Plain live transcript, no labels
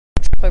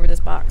hop over this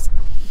box.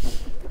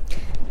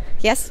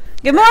 Yes?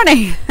 Good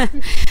morning.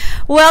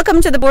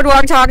 Welcome to the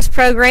Boardwalk Talks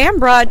program,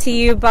 brought to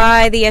you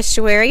by the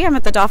estuary. I'm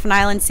at the Dauphin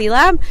Island Sea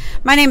Lab.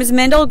 My name is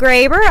Mendel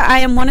Graber. I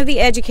am one of the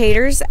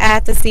educators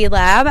at the Sea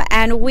Lab,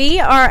 and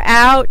we are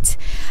out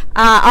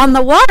on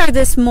the water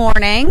this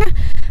morning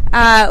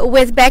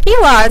with Becky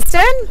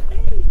Wadsden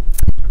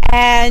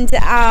and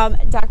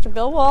Dr.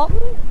 Bill Walton.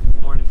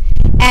 Good morning.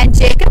 And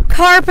Jacob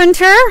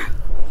Carpenter,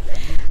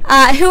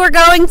 who are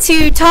going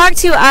to talk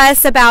to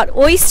us about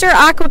oyster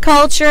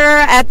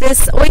aquaculture at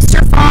this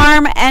oyster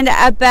farm and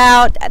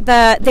about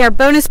their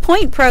Bonus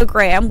Point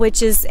program,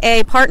 which is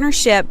a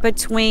partnership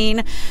between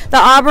the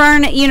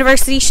Auburn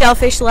University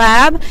Shellfish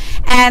Lab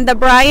and the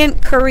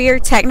Bryant Career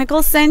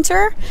Technical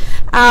Center,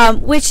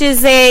 which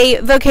is a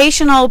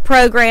vocational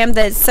program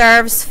that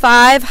serves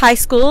 5 high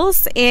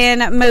schools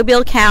in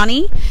Mobile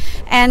County.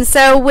 And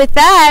so with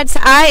that,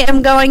 I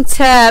am going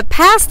to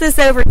pass this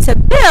over to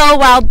Bill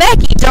while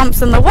Becky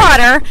jumps in the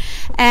water,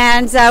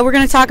 and we're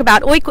going to talk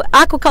about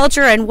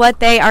aquaculture and what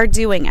they are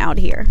doing out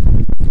here.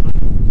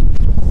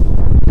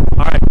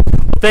 All right.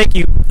 Thank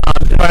you.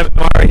 Am I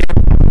right here?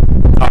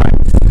 All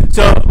right.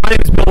 So my name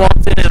is Bill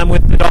Walton, and I'm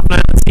with the Dauphin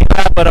Island Sea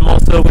Lab, but I'm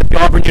also with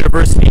the Auburn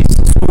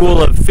University's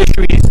School of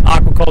Fisheries,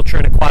 Aquaculture,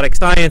 and Aquatic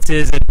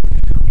Sciences. And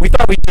we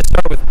thought we'd just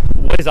start with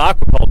what is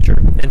aquaculture.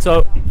 And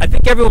so I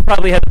think everyone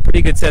probably has a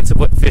pretty good sense of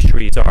what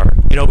fisheries are.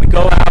 You know, we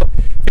go out.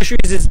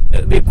 Fisheries is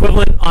the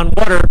equivalent on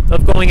water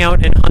of going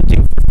out and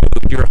hunting for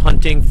food. You're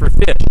hunting for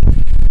fish.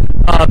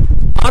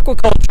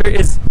 Aquaculture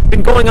has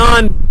been going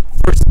on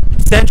for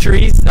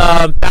centuries,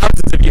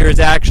 thousands of years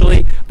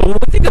actually. But when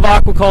we think of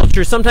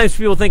aquaculture, sometimes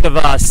people think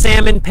of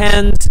salmon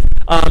pens.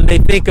 They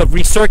think of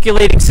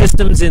recirculating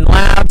systems in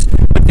labs.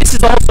 But this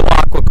is also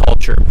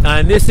aquaculture,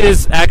 and this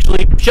is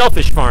actually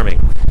shellfish farming.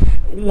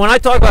 When I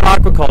talk about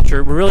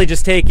aquaculture, we're really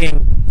just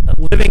taking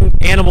living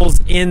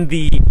animals in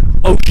the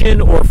ocean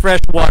or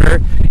fresh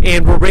water,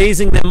 and we're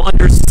raising them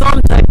under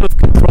some type of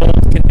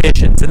controlled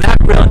conditions. And that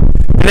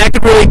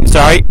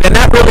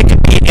really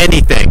could be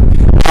anything.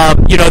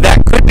 You know,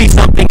 that could be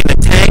something in a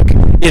tank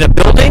in a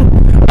building,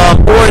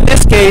 or in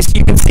this case,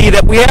 you can see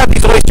that we have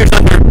these oysters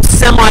under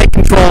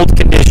semi-controlled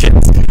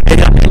conditions.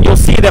 And you'll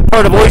see that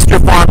part of oyster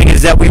farming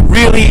is that we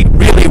really,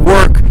 really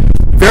work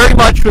very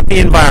much with the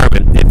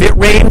environment. If it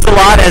rains a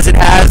lot, as it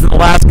has in the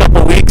last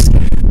couple of weeks,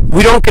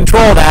 we don't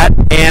control that,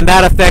 and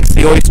that affects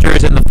the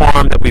oysters in the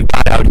farm that we've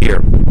got out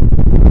here.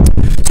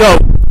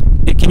 So,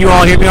 can you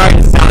all hear me all right?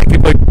 Does it sound like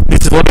people,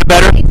 this is a little bit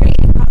better?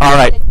 All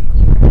right.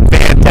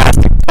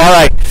 Fantastic. All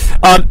right.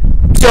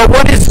 So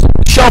what is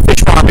shellfish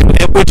farming?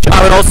 Which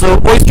I would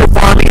also, oyster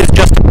farming is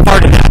just a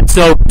part of that.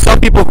 So some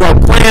people grow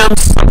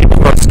clams, some people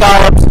grow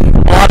scallops,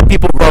 a lot of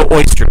people grow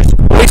oysters.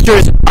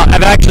 Oysters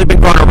have actually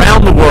been grown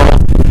around the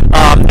world.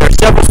 There are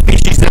several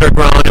species that are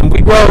grown, and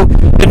we grow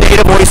the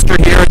native oyster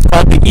here. It's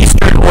called the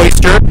eastern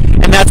oyster,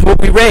 and that's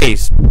what we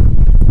raise.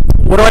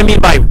 What do I mean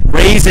by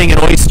raising an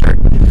oyster?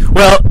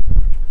 Well,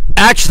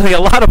 actually, a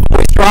lot of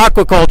oyster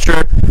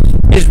aquaculture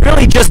is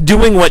really just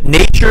doing what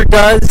nature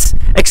does,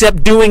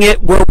 except doing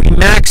it where we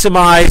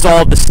maximize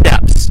all the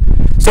steps.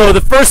 So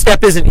the first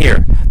step isn't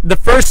here. The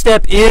first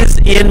step is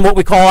in what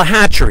we call a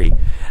hatchery.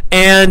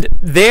 And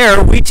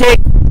there we take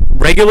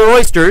regular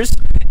oysters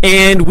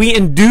and we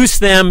induce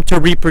them to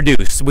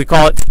reproduce. We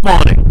call it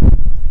spawning.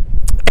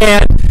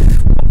 And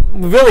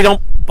we really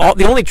don't,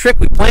 the only trick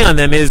we play on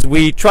them is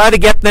we try to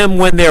get them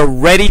when they're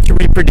ready to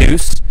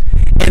reproduce,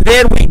 and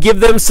then we give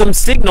them some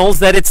signals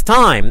that it's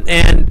time.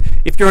 And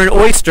if you're an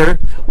oyster,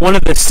 one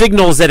of the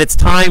signals that it's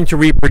time to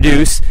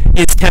reproduce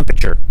is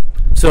temperature.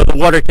 So the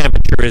water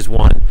temperature is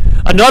one.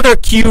 Another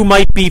cue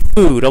might be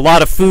food, a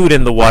lot of food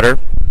in the water.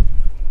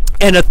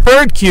 And a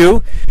third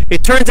cue,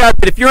 it turns out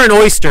that if you're an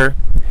oyster,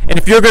 and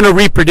if you're going to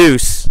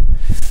reproduce,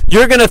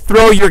 you're going to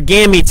throw your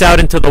gametes out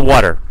into the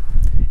water.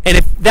 And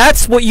if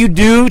that's what you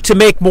do to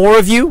make more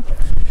of you,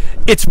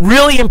 it's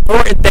really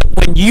important that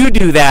when you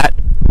do that,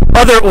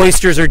 other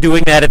oysters are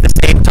doing that at the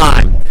same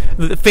time.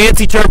 The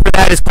fancy term for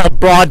that is called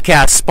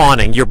broadcast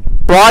spawning. You're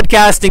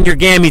broadcasting your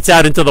gametes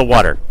out into the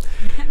water.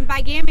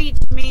 By gametes,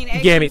 you mean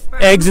eggs and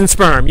sperm? Eggs and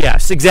sperm,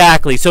 yes,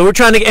 exactly. So we're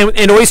trying to,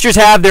 and oysters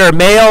have their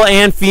male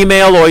and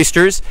female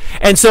oysters.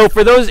 And so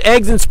for those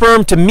eggs and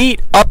sperm to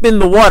meet up in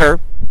the water,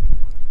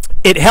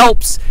 it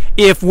helps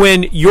if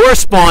when you're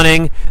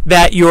spawning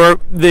that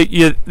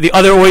the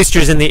other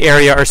oysters in the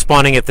area are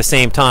spawning at the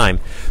same time.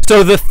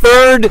 So the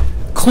third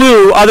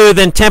clue, other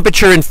than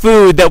temperature and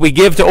food, that we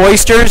give to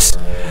oysters,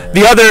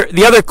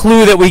 the other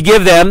clue that we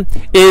give them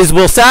is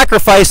we'll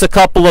sacrifice a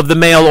couple of the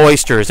male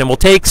oysters, and we'll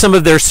take some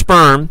of their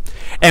sperm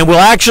and we'll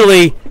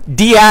actually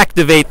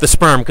deactivate the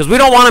sperm, because we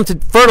don't want them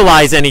to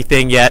fertilize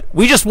anything yet.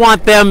 We just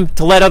want them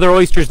to let other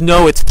oysters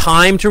know it's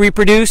time to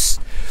reproduce.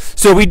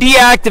 So we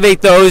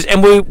deactivate those,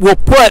 and we'll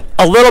put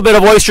a little bit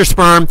of oyster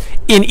sperm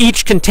in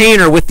each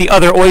container with the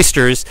other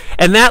oysters,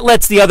 and that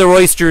lets the other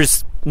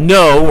oysters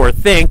know or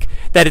think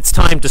that it's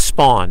time to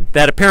spawn,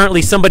 that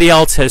apparently somebody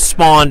else has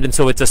spawned, and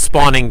so it's a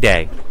spawning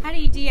day. How do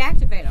you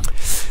deactivate them?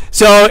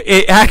 So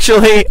it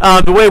actually,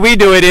 the way we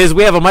do it is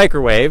we have a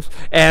microwave,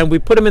 and we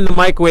put them in the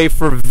microwave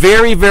for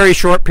very, very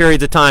short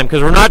periods of time,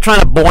 because we're not trying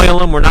to boil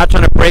them, we're not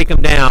trying to break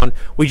them down.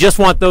 We just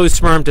want those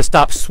sperm to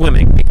stop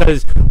swimming,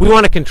 because we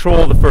want to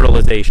control the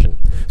fertilization.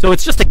 So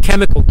it's just a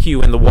chemical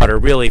cue in the water,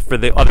 really, for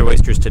the other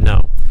oysters to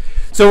know.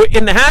 So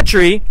in the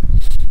hatchery,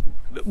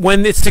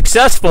 when it's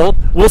successful,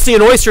 we'll see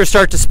an oyster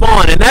start to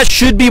spawn, and that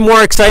should be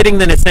more exciting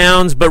than it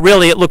sounds, but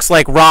really it looks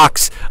like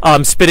rocks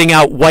spitting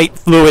out white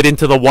fluid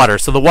into the water,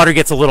 so the water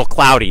gets a little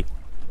cloudy.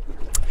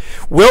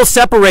 We'll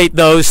separate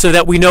those so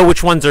that we know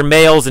which ones are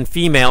males and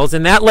females,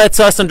 and that lets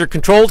us, under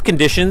controlled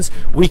conditions,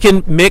 we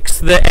can mix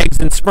the eggs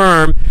and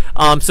sperm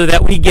so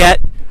that we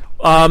get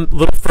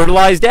little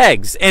fertilized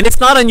eggs. And it's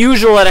not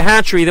unusual at a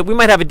hatchery that we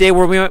might have a day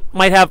where we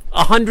might have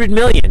 100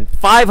 million,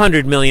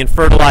 500 million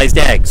fertilized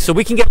eggs. So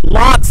we can get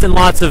lots and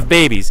lots of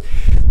babies.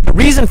 The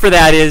reason for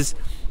that is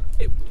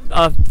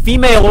a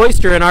female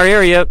oyster in our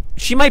area,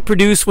 she might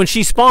produce, when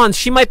she spawns,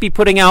 she might be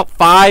putting out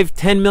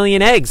 5-10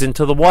 million eggs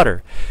into the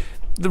water.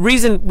 The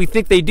reason we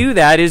think they do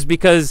that is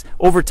because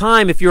over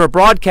time, if you're a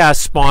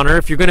broadcast spawner,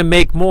 if you're going to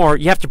make more,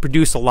 you have to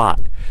produce a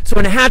lot. So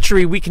in a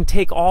hatchery, we can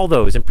take all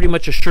those and pretty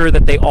much assure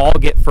that they all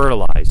get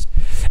fertilized.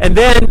 And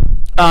then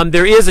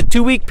there is a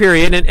 2-week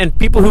period, and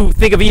people who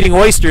think of eating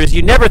oysters,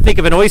 you never think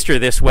of an oyster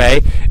this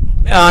way.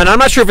 And I'm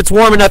not sure if it's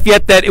warm enough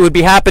yet that it would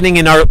be happening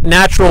in our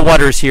natural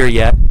waters here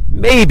yet.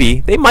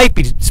 Maybe. They might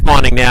be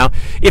spawning now.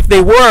 If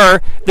they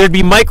were, there'd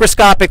be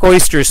microscopic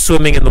oysters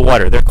swimming in the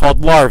water. They're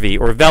called larvae,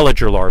 or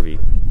veliger larvae.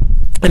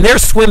 And they're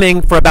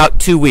swimming for about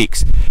 2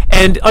 weeks.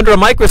 And under a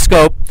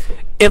microscope,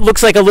 it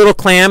looks like a little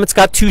clam. It's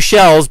got 2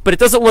 shells, but it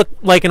doesn't look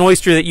like an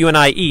oyster that you and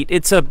I eat.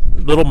 It's a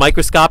little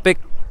microscopic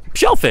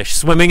shellfish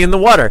swimming in the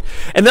water.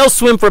 And they'll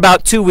swim for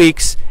about 2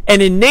 weeks. And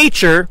in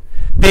nature,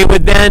 they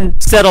would then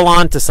settle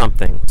onto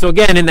something. So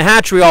again, in the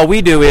hatchery, all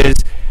we do is,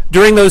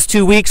 during those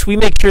 2 weeks, we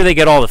make sure they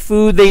get all the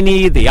food they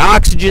need, the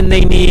oxygen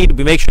they need.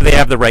 We make sure they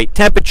have the right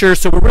temperature.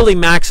 So we're really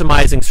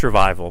maximizing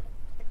survival.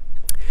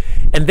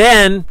 And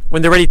then,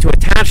 when they're ready to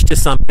attach to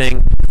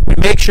something, we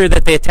make sure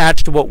that they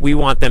attach to what we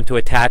want them to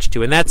attach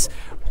to. And that's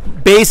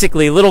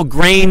basically little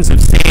grains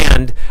of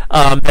sand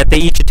that they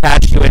each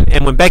attach to.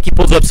 And when Becky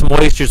pulls up some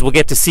oysters, we'll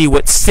get to see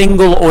what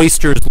single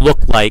oysters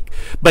look like.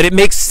 But it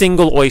makes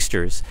single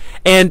oysters.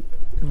 And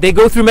they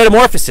go through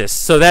metamorphosis.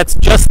 So that's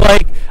just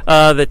like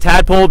the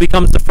tadpole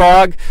becomes the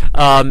frog.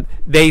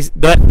 Those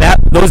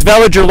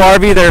veliger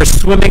larvae that are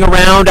swimming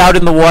around out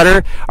in the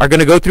water are going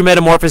to go through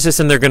metamorphosis,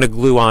 and they're going to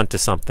glue onto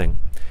something.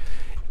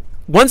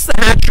 Once the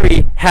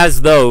hatchery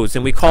has those,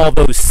 and we call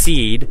those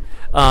seed,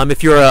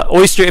 if you're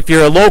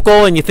a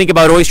local and you think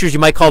about oysters, you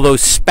might call those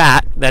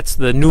spat. That's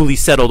the newly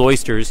settled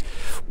oysters.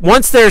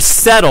 Once they're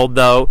settled,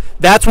 though,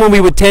 that's when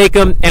we would take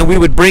them and we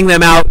would bring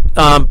them out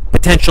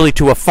potentially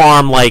to a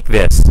farm like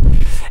this.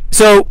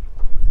 So,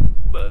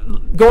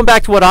 going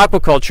back to what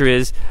aquaculture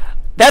is,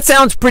 that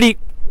sounds pretty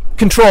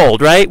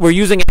controlled, right? We're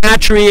using a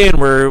hatchery and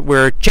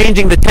we're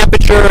changing the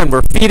temperature and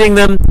we're feeding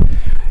them,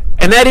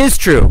 and that is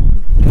true.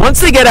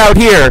 Once they get out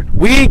here,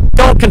 we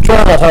don't control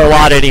a whole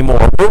lot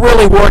anymore. We're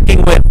really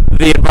working with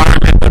the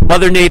environment that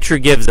Mother Nature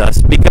gives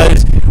us,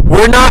 because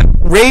we're not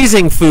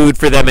raising food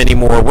for them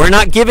anymore. We're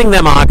not giving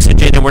them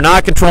oxygen, and we're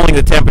not controlling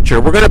the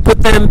temperature. We're going to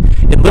put them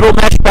in little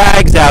mesh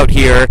bags out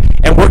here,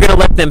 and we're going to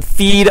let them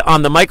feed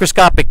on the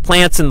microscopic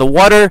plants in the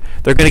water.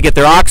 They're going to get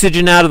their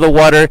oxygen out of the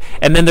water,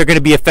 and then they're going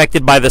to be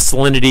affected by the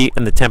salinity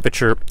and the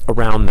temperature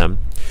around them.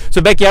 So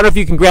Becky, I don't know if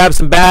you can grab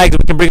some bags.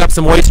 We can bring up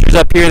some oysters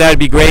up here. That would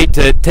be great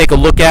to take a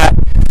look at.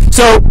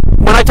 So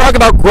when I talk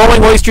about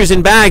growing oysters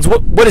in bags,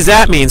 what does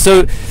that mean?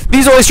 So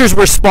these oysters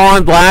were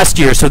spawned last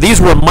year. So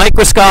these were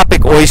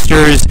microscopic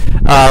oysters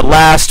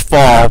last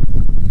fall.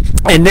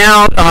 And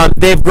now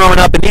they've grown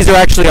up, and these are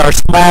actually our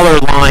smaller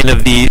line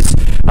of these.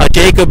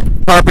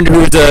 Jacob Carpenter,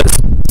 who's a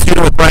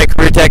student with Bryant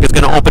Career Tech, is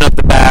going to open up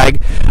the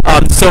bag.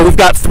 So we've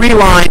got 3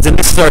 lines, and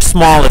this is our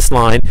smallest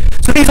line.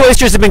 So these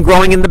oysters have been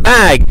growing in the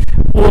bag.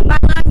 By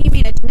line, you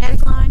mean a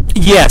genetic line?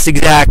 Yes,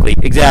 exactly.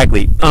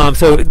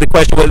 So the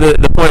question,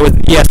 the point was,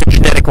 yes, a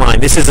genetic line.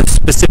 This is a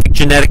specific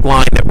genetic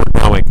line that we're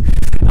growing.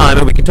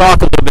 And we can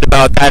talk a little bit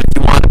about that if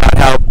you want, about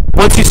how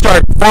once you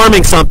start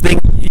farming something,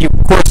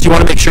 of course, you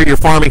want to make sure you're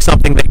farming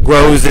something that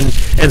grows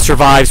and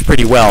survives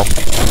pretty well.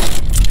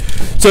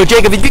 So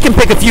Jacob, if you can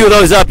pick a few of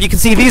those up, you can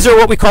see these are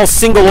what we call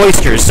single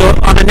oysters. So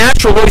on a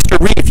natural oyster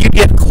reef, you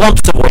get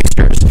clumps of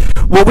oysters.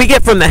 What we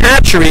get from the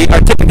hatchery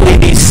are typically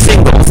these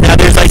singles. Now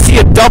I see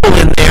a double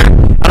in there.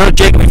 I don't know,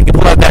 Jacob, if you can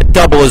pull out that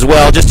double as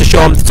well, just to show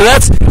them. So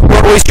that's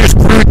where oysters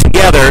grew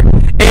together,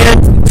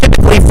 and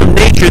typically from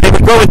nature they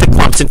would grow into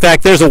clumps. In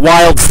fact, there's a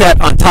wild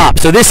set on top.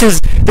 So this was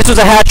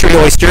a hatchery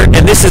oyster,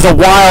 and this is a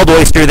wild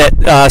oyster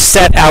that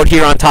set out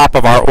here on top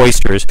of our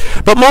oysters.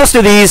 But most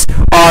of these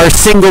are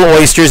single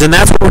oysters, and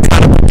that's what we're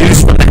trying to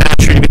produce from the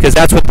hatchery, because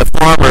that's what the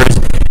farmers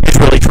is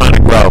really trying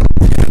to grow.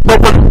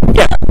 But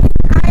yeah.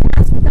 Can I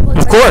ask a couple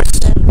of questions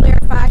to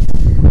clarify?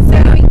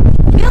 So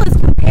Bill is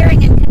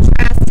comparing and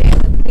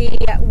contrasting the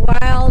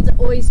wild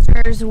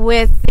oysters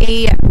with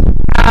the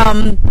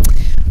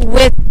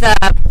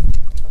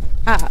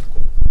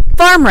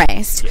farm farm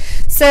raised.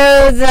 So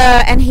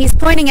and he's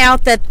pointing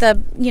out that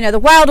the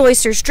wild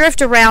oysters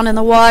drift around in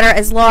the water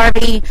as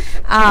larvae,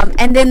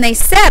 and then they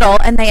settle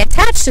and they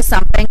attach to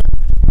something.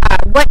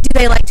 What do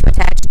they like to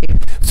attach to?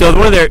 So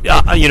one of their,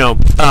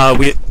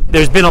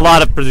 there's been a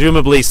lot of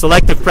presumably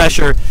selective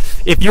pressure.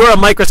 If you're a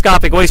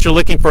microscopic oyster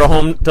looking for a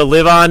home to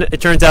live on,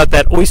 it turns out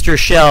that oyster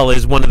shell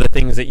is one of the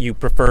things that you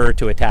prefer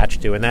to attach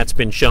to, and that's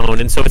been shown.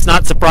 And so it's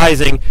not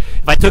surprising.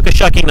 If I took a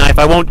shucking knife,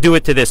 I won't do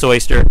it to this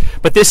oyster,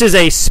 but this is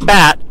a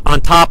spat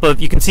on top of,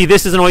 you can see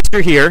this is an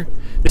oyster here.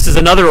 This is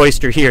another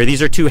oyster here.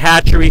 These are two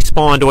hatchery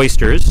spawned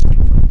oysters.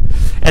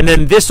 And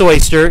then this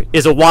oyster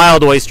is a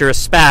wild oyster, a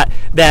spat,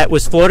 that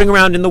was floating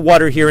around in the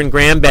water here in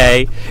Grand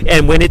Bay,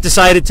 and when it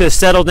decided to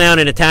settle down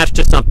and attach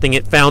to something,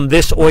 it found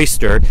this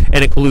oyster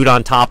and it glued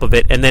on top of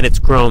it, and then it's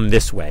grown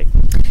this way.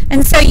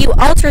 And so you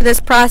alter this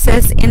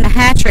process in the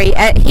hatchery.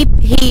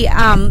 He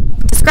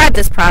described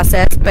this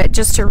process, but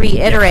just to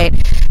reiterate,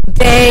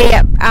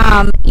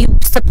 you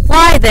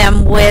supply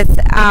them with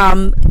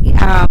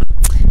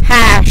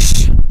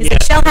hash. Is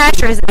it shell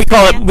hash or is it?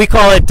 We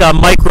call it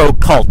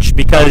micro-culch,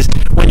 because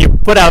when you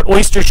put out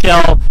oyster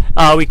shell,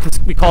 we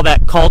call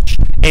that culch.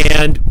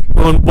 And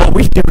what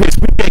we do is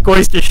we take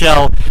oyster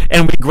shell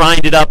and we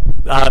grind it up.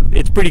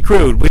 It's pretty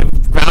crude.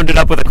 We've ground it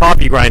up with a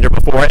coffee grinder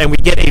before, and we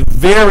get a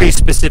very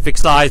specific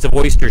size of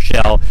oyster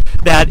shell.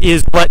 That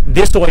is what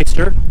this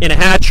oyster in a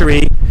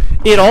hatchery,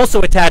 it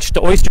also attached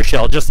to oyster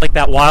shell, just like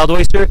that wild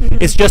oyster. Mm-hmm.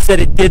 It's just that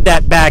it did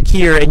that back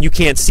here, and you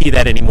can't see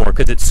that anymore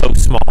because it's so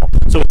small.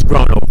 So it's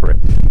grown over it.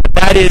 But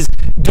that is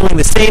doing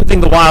the same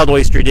thing the wild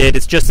oyster did.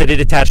 It's just that it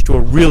attached to a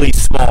really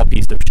small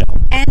piece of shell.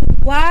 And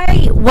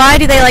why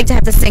do they like to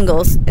have the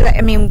singles?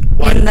 I mean,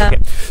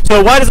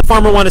 So why does a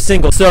farmer want a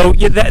single? So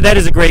that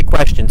is a great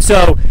question.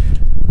 So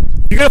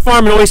you're going to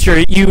farm an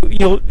oyster,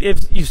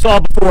 if you saw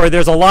before,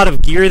 there's a lot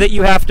of gear that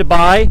you have to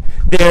buy.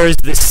 There's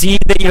the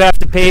seed that you have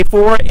to pay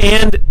for,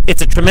 and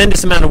it's a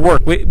tremendous amount of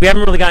work. We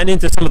haven't really gotten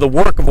into some of the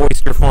work of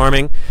oyster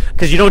farming,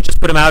 because you don't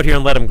just put them out here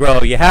and let them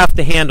grow. You have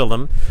to handle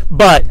them.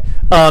 But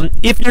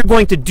if you're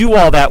going to do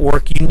all that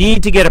work, you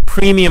need to get a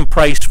premium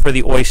price for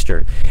the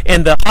oyster.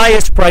 And the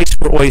highest price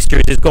for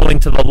oysters is going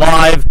to the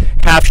live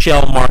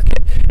half-shell market.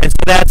 And so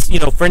that's,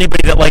 for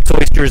anybody that likes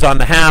oysters on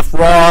the half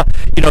raw,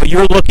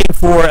 you're looking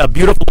for a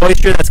beautiful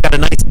oyster that's got a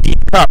nice deep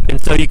cup.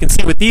 And so you can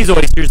see with these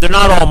oysters, they're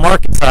not all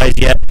market size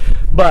yet,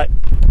 but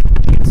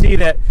you can see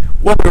that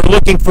what we're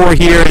looking for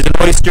here is an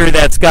oyster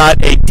that's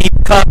got a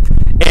deep cup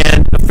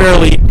and a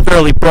fairly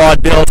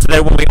broad bill, so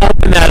that when we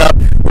open that up,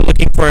 we're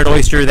looking for an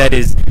oyster that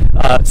is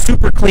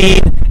super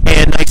clean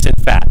and nice and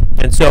fat.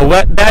 And so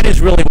that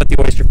is really what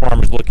the oyster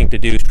farmer is looking to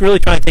do, is really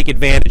trying to take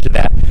advantage of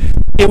that.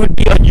 It would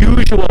be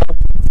unusual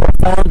for a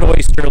farmed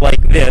oyster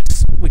like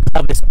this. We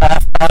call this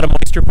off-bottom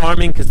oyster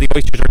farming, because the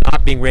oysters are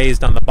not being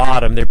raised on the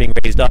bottom, they're being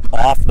raised up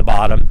off the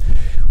bottom.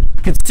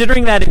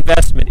 Considering that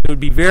investment, it would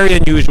be very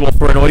unusual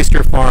for an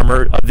oyster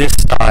farmer of this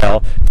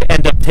style to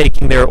end up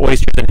taking their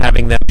oysters and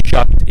having them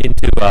shucked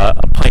into a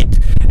pint.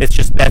 It's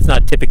just, that's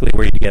not typically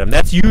where you get them.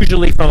 That's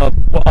usually from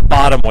a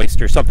bottom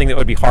oyster, something that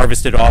would be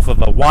harvested off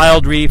of a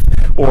wild reef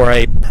or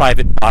a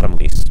private bottom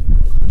lease.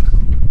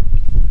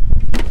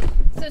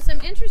 So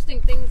some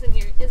interesting things in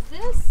here. Is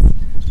this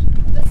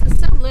is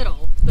so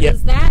little, but yep.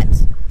 Is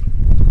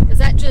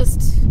that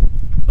just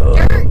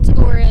dirt,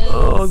 or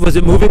is... was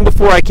it moving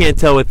before? I can't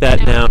tell with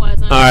that now. It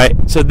wasn't. All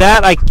right, so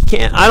that I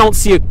don't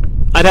see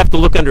I'd have to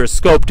look under a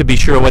scope to be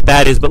sure what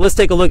that is, but let's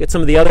take a look at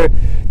some of the other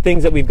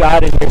things that we've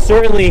got in here.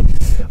 Certainly,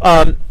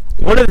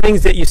 one of the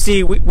things that you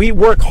see, we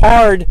work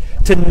hard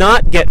to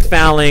not get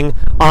fouling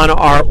on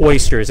our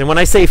oysters. And when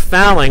I say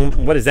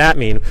fouling, what does that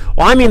mean?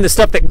 Well, I mean the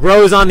stuff that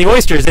grows on the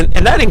oysters, and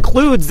that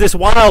includes this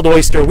wild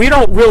oyster. We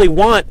don't really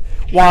want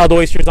wild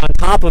oysters on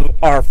top of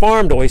our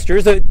farmed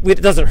oysters.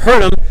 It doesn't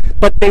hurt them,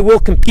 but they will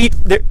compete.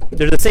 They're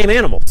the same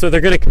animal, so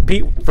they're going to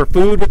compete for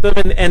food with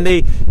them. And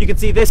you can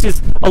see this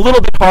is a little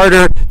bit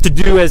harder to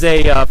do as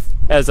a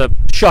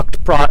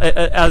shucked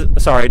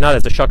product. Sorry, not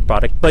as a shucked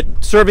product, but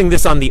serving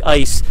this on the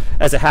ice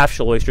as a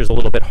half-shell oyster is a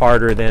little bit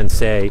harder than,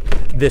 say,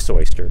 this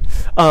oyster.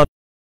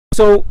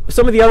 So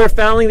some of the other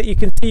fouling that you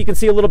can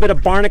see a little bit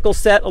of barnacle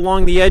set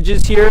along the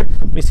edges here.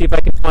 Let me see if I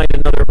can find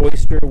another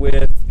oyster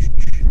with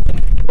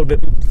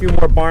a few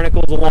more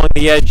barnacles along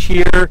the edge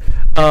here.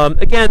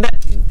 Again,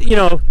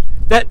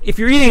 that if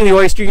you're eating the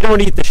oyster, you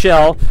don't eat the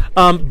shell,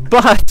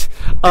 but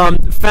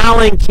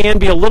fouling can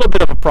be a little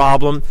bit of a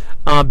problem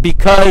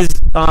because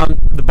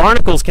the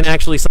barnacles can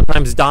actually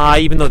sometimes die,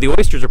 even though the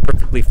oysters are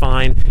perfectly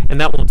fine, and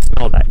that won't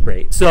smell that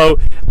great. So,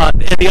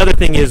 and the other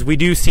thing is, we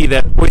do see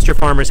that oyster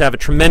farmers have a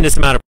tremendous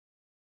amount of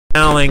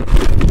fouling.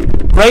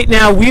 Right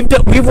now,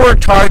 we've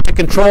worked hard to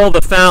control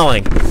the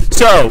fouling.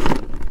 So,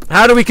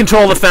 how do we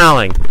control the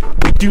fouling?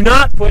 We do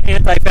not put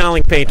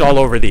anti-fouling paint all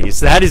over these.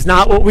 That is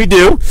not what we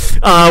do.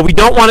 We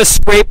don't want to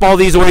scrape all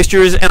these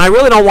oysters, and I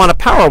really don't want to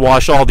power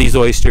wash all these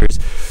oysters.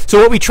 So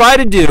what we try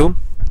to do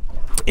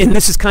and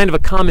this is kind of a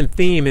common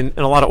theme in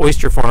a lot of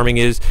oyster farming,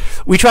 is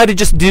we try to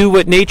just do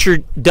what nature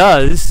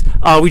does.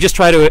 We just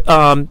try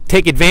to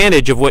take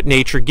advantage of what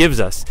nature gives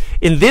us.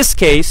 In this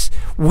case,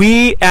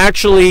 we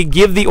actually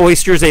give the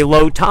oysters a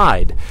low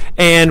tide,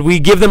 and we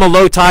give them a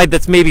low tide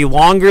that's maybe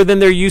longer than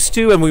they're used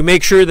to, and we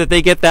make sure that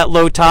they get that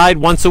low tide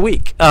once a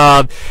week.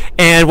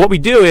 And what we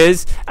do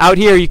is, out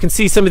here you can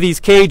see some of these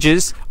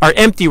cages are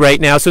empty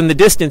right now, so in the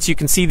distance you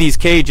can see these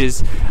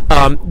cages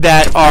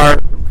that are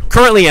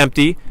currently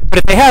empty. But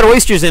if they had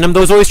oysters in them,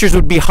 those oysters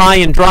would be high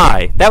and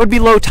dry. That would be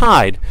low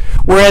tide.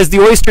 Whereas the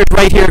oysters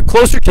right here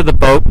closer to the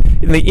boat,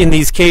 in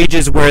these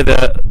cages where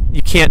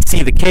you can't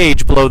see the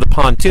cage below the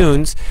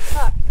pontoons.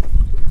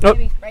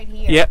 Maybe right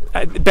here.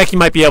 Yeah, Becky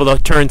might be able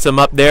to turn some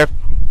up there.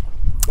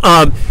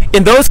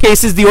 In those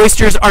cases, the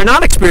oysters are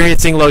not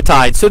experiencing low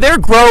tide. So they're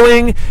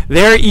growing,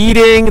 they're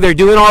eating, they're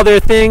doing all their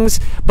things,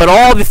 but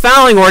all the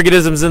fouling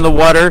organisms in the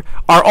water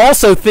are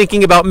also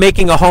thinking about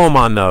making a home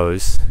on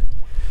those.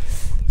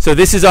 So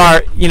this is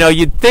our,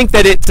 you'd think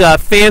that it's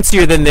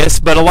fancier than this,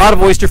 but a lot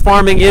of oyster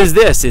farming is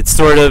this. It's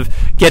sort of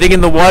getting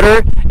in the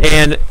water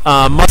and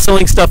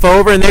muscling stuff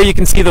over, and there you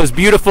can see those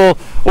beautiful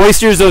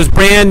oysters, those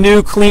brand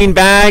new clean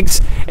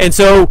bags. And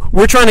so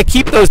we're trying to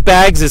keep those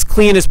bags as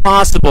clean as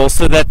possible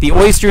so that the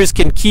oysters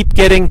can keep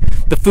getting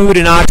the food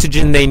and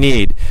oxygen they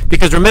need.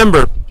 Because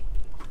remember,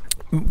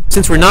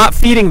 since we're not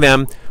feeding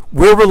them,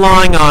 we're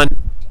relying on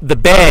the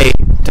bay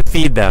to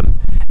feed them.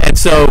 And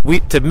so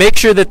to make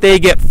sure that they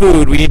get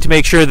food, we need to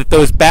make sure that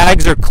those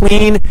bags are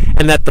clean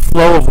and that the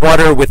flow of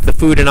water with the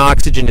food and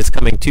oxygen is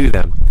coming to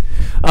them.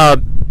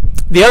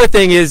 The other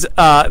thing is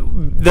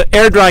the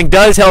air drying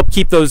does help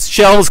keep those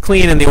shells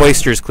clean and the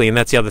oysters clean.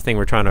 That's the other thing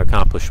we're trying to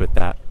accomplish with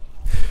that.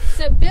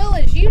 So Bill,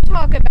 as you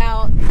talk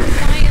about the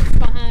science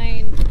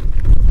behind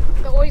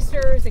the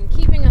oysters and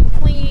keeping them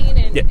clean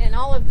and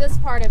all of this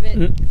part of it,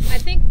 I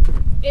think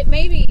it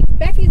maybe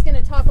Becky's going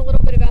to talk a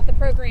little bit about the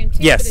program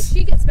too. Yes. But as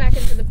she gets back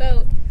into the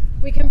boat,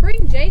 we can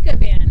bring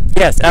Jacob in.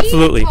 Yes,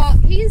 absolutely.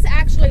 He's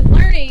actually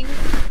learning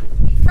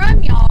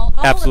from y'all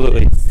all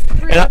absolutely. Of this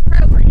through the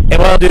program. And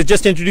what I'll do is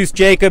just introduce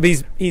Jacob.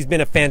 He's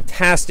been a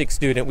fantastic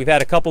student. We've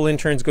had a couple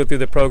interns go through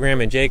the program,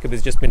 and Jacob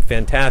has just been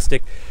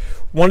fantastic.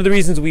 One of the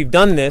reasons we've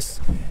done this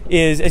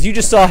is, as you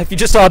just saw, if you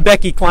just saw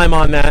Becky climb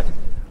on that,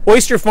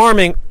 oyster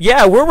farming,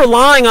 yeah, we're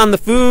relying on the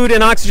food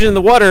and oxygen in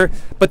the water,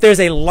 but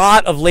there's a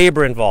lot of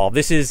labor involved.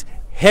 This is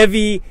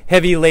heavy,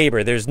 heavy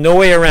labor. There's no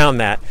way around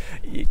that.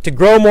 To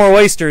grow more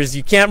oysters,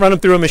 you can't run them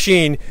through a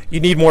machine. You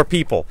need more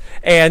people.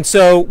 And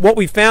so what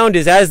we found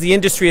is, as the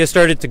industry has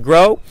started to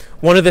grow,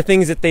 one of the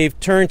things that they've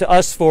turned to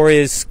us for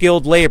is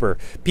skilled labor,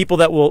 people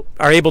that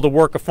are able to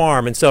work a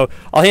farm. And so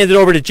I'll hand it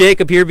over to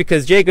Jacob here,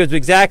 because Jacob's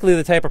exactly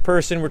the type of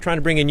person. We're trying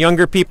to bring in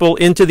younger people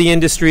into the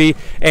industry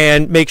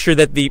and make sure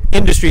that the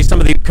industry, some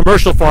of the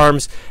commercial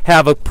farms,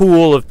 have a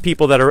pool of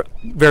people that are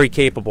very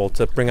capable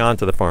to bring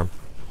onto the farm.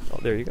 Oh,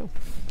 there you go.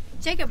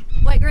 Jacob,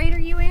 what grade are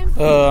you in?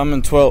 I'm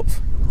in 12th.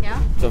 Yeah.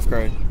 12th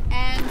grade.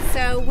 And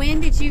so when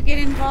did you get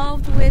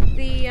involved with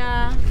the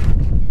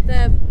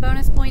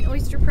Bonus Point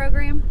Oyster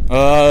program?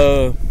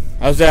 I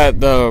was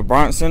at the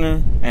Bryant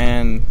Center,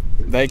 and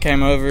they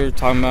came over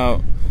talking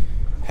about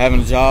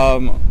having a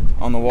job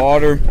on the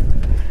water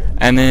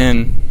and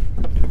then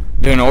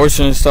doing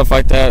oysters and stuff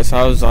like that. So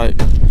I was like,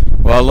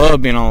 well, I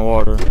love being on the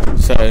water.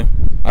 So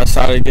I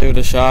decided to give it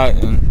a shot,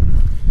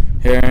 and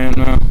here I am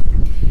now.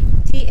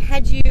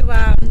 Had you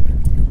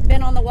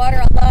been on the water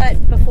a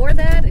lot before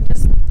that?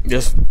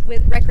 Just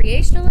with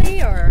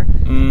recreationally, or?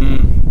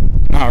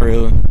 Not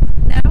really.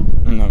 No?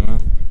 No,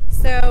 man.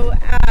 So,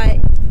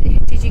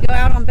 did you go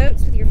out on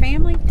boats with your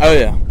family? Oh,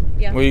 yeah.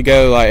 Yeah. We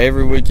go like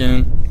every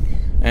weekend,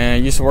 and I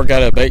used to work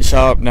at a bait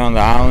shop down the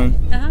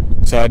island. Uh-huh.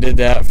 So I did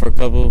that for a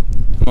couple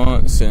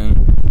months.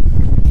 And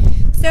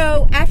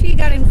so after you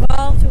got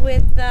involved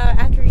with,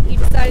 after you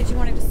decided you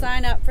wanted to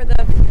sign up for the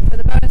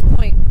Bonus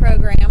Point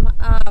program,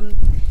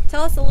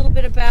 tell us a little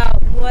bit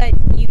about what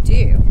you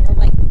do, or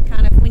like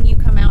kind of when you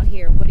come out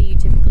here, what do you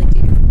typically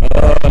do?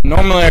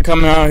 Normally I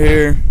come out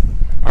here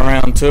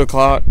around 2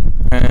 o'clock,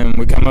 and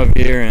we come over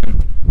here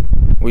and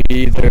we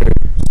either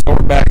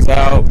sort bags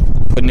out,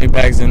 put new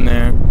bags in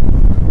there,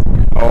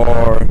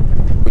 or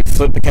we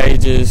flip the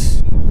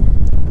cages.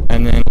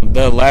 And then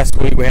the last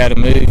week we had to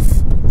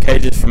move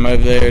cages from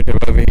over there to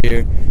over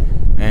here,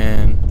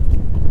 and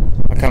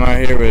I come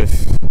out here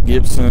with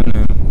Gibson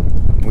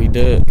and we do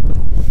it.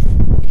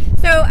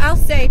 So I'll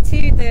say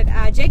too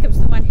that Jacob's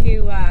the one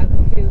who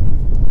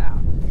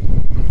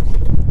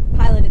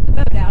piloted the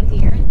boat out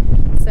here.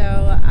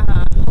 So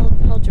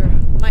hold your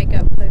mic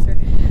up closer.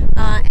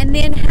 And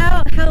then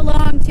how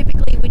long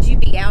typically would you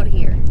be out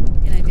here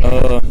in a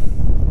day?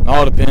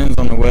 All depends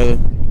on the weather,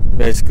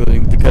 basically.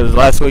 Because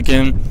last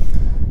weekend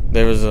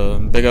there was a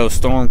big old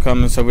storm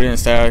coming, so we didn't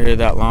stay out here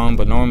that long.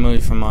 But normally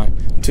from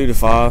like 2 to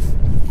 5.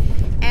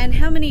 And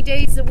how many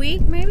days a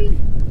week, maybe?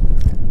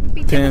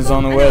 Depends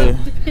on the weather.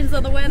 Depends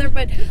on the weather,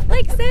 but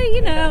like say,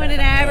 in an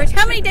average,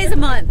 how many days a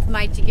month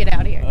might you get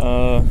out here?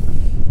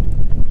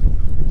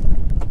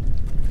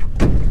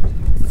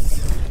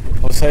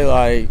 I'll say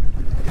like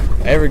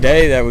every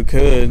day that we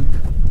could.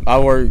 I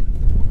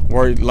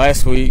worked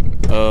last week,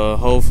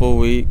 whole full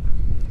week.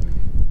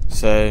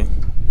 So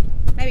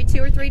maybe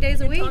 2 or 3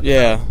 days a week.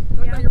 Yeah.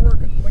 What about your work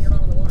when you're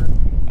not on the water?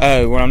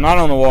 Oh, when I'm not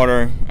on the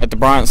water, at the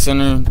Bryant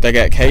Center, they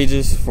got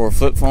cages for a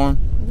flip farm.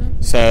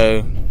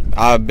 So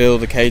I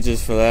build the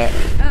cages for that.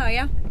 Oh,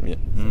 yeah. Yeah.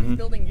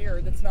 Building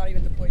gear that's not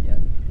even deployed yet.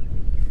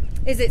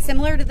 Is it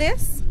similar to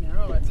this?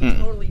 No, it's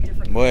totally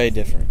different. Way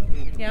different.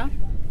 Yeah.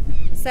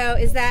 So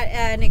is that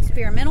an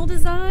experimental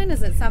design?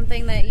 Is it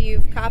something that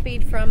you've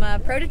copied from a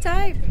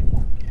prototype?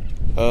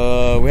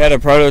 We had a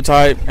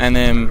prototype, and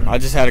then I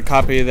just had a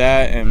copy of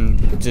that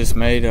and just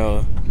made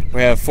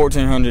we have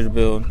 1,400 to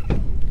build.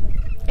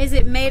 Is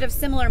it made of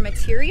similar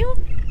material,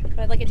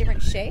 but like a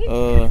different shape?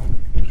 I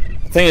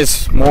think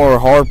it's more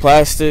hard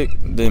plastic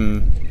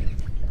than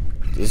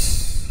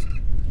this.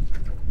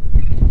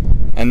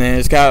 And then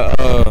it's got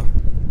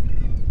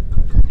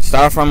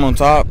styrofoam on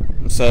top,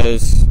 so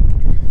it's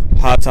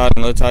high tide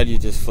and low tide, you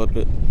just flip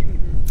it.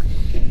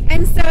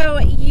 And so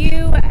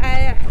you,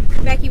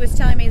 Becky was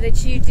telling me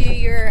that you do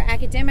your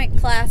academic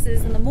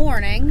classes in the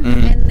morning,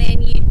 and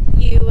then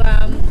you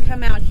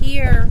come out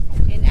here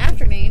in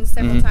afternoons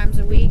several times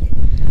a week.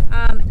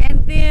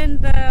 And then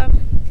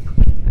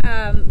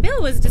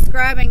Bill was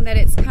describing that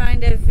it's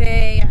kind of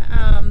a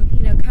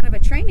kind of a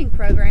training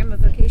program, a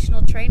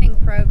vocational training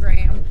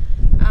program.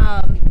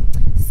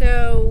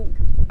 So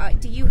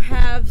do you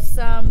have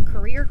some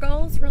career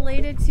goals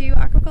related to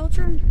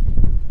aquaculture?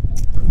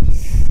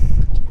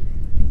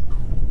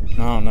 I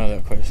don't know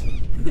that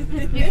question.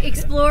 You're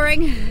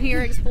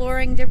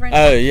exploring different...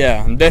 Oh,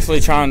 yeah. I'm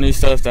definitely trying new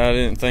stuff that I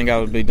didn't think I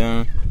would be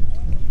doing.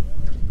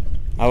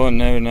 I wouldn't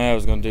never know I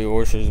was going to do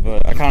oysters,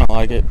 but I kind of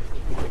like it.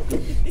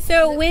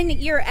 So when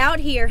you're out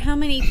here, how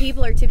many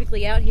people are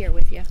typically out here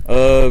with you?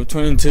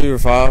 Between 2 or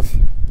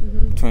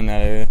 5, between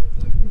that area.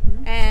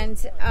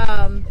 And,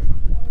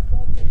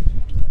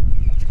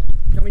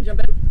 You want me to jump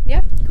in?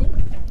 yeah. Cool.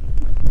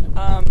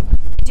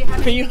 Did you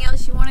have anything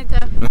else you wanted to...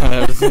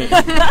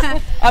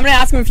 I'm going to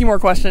ask him a few more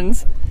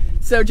questions.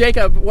 So,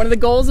 Jacob, one of the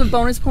goals of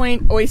Bonus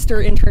Point Oyster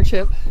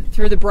internship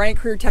through the Bryant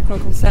Career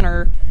Technical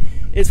Center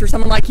is for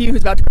someone like you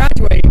who's about to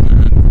graduate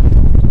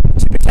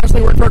to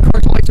potentially work for a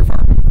commercial oyster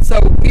farm. So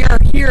we are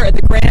here at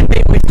the Grand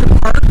Bay Oyster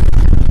Park,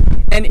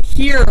 and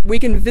here we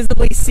can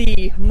visibly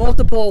see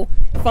multiple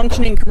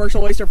functioning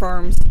commercial oyster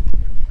farms,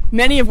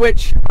 many of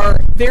which are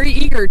very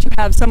eager to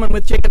have someone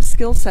with Jacob's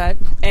skill set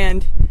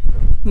and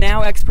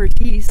now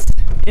expertise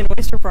in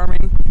oyster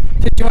farming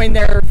to join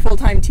their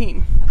full-time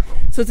team.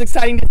 So it's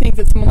exciting to think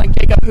that someone like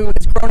Jacob, who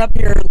has grown up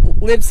here,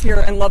 lives here,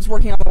 and loves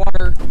working on the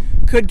water,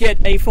 could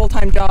get a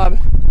full-time job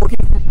working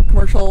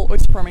commercial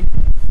oyster farming.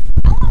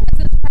 How long has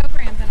this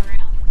program been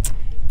around?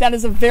 That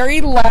is a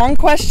very long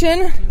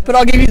question, but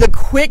I'll give you the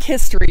quick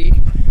history.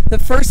 The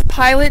first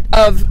pilot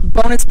of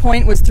Bonus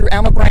Point was through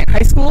Alma Bryant High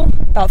School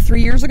about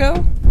 3 years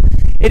ago.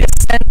 It is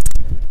since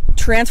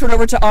transferred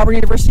over to Auburn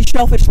University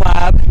Shellfish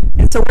Lab,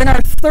 and so we're in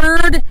our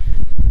third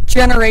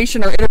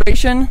generation or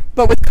iteration,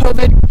 but with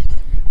COVID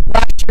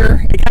last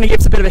year, it kind of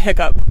gives a bit of a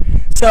hiccup.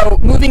 So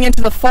moving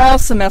into the fall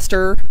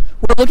semester,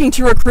 we're looking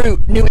to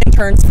recruit new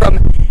interns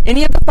from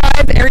any of the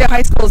 5 area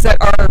high schools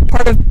that are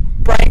part of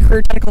Bryant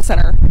Career Technical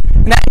Center.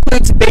 And that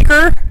includes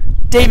Baker,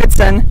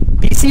 Davidson,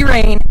 BC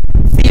Rain,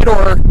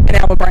 Theodore, and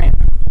Alma Bryant.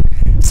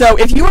 So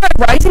if you are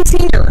a rising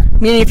senior,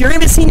 meaning if you're going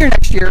to be a senior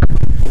next year,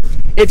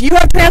 if you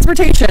have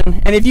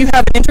transportation and if you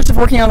have an interest of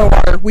working on the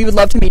water, we would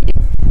love to meet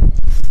you.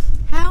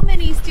 How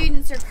many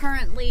students are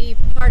currently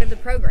part of the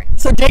program?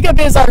 So Jacob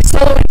is our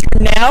solo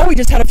intern now. We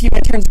just had a few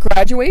interns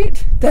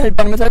graduate that had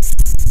been with us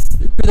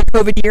through the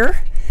COVID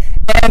year.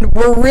 And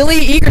we're really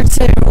eager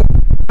to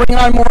bring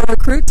on more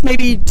recruits,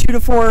 maybe 2 to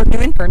 4 new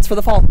interns for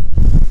the fall.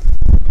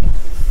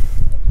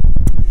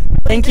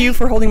 Thank you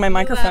for holding my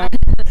microphone.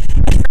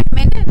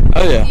 Recommend it?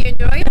 Oh, yeah. Do you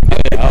enjoy it? Oh,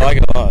 yeah, I like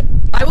it a lot.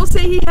 I will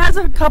say he has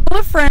a couple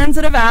of friends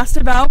that have asked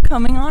about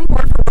coming on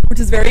board for work, which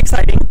is very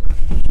exciting.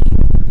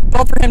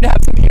 Both for him to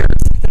have some peers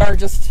that are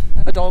just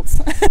adults.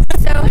 So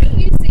what do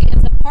you see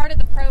as a part of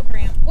the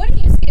program? What do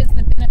you see as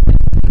the benefit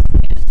of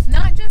these kids?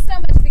 Not just so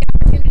much the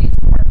opportunity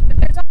to work, but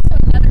there's also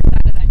another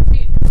side of that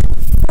too.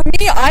 For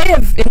me, I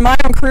have, in my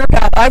own career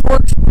path, I've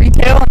worked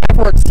retail and I've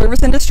worked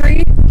service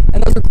industry,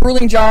 and those are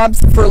grueling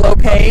jobs for low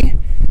pay.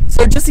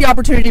 So just the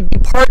opportunity to be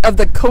part of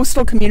the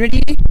coastal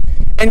community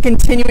and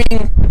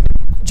continuing.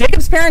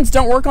 Jacob's parents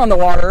don't work on the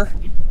water,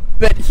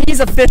 but he's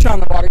a fish on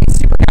the water. He's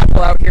super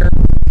natural out here.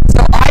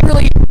 So I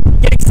really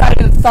get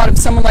excited at the thought of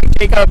someone like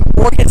Jacob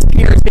or his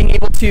peers being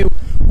able to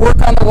work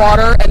on the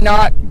water and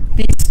not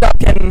be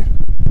stuck in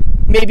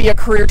maybe a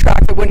career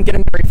track that wouldn't get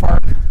him very far.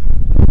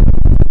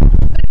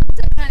 But it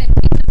also kind of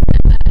teaches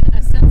them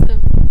a sense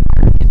of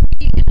art and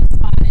being in a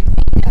spot and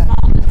being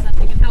involved in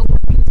something and how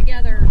working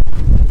together.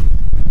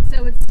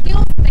 So it's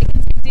skills that they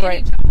can take to any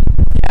Right. job.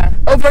 Yeah.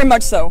 Oh, very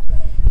much so.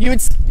 When we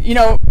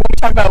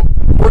talk about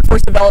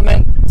workforce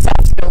development,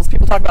 soft skills,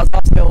 people talk about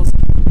soft skills.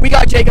 We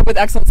got Jacob with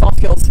excellent soft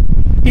skills.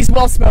 He's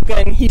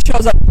well-spoken. He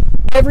shows up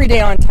every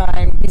day on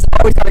time. He's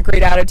always got a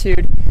great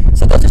attitude.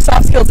 So those are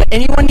soft skills that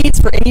anyone needs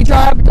for any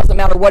job. It doesn't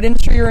matter what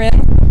industry you're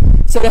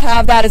in. So to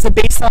have that as a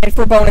baseline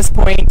for Bonus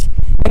Point,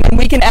 and then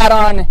we can add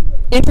on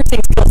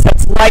interesting skill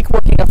sets like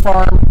working a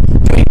farm,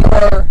 doing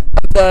more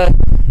of the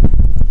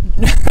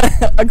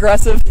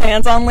aggressive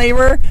hands-on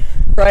labor,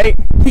 right?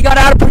 He got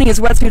out of putting his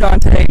wetsuit on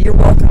today. You're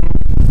welcome.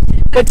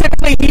 But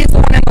typically, he's the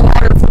one in the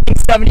water flipping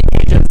 70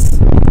 pages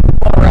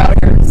while we're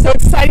out here. So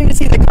exciting to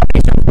see the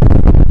combination of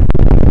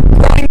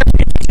growing their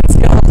communication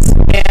skills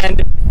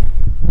and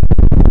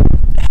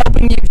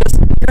helping you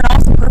you're an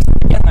awesome person to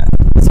begin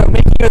with. So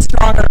making you a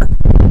stronger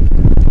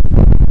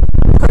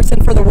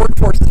person for the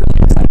workforce is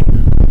really exciting.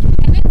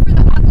 And then for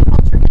the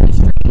aquaculture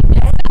industry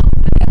itself,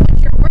 that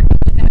you're working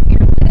with out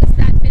here, what does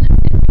that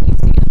benefit that you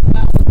see as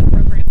well with a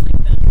program like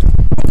this?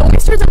 With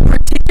oysters in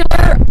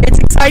particular, it's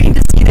exciting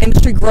to see the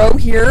industry grow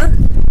here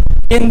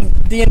in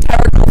the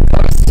entire Gulf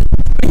Coast.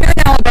 But here in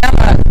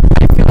Alabama,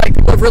 I feel like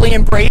people have really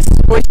embraced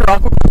oyster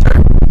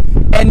aquaculture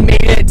and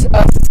made it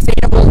a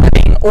sustainable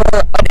living or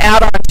an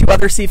add-on to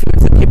other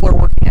seafoods that people are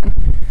working in.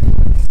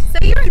 So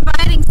you're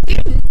inviting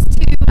students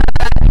to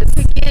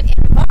get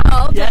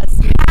involved. Yes.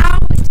 How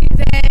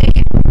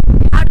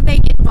do they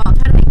get involved?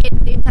 How do they get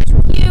in touch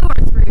with you or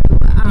through?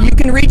 You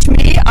can reach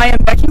me. I am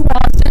Becky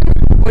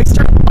Wadsden,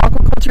 Oyster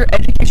Aquaculture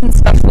Education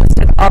Specialist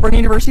at Auburn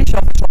University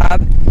Shellfish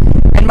Lab.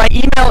 And my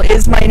email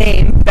is my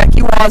name,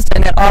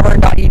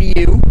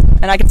 BeckyWasden@auburn.edu.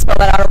 And I can spell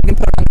that out or we can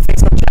put it on the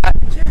Facebook chat.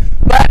 Sure.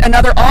 But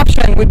another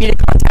option would be to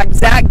contact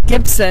Zach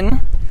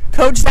Gibson.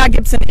 Coach Zach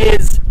Gibson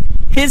is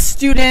his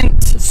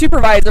student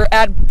supervisor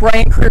at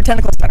Bryant Career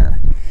Technical Center.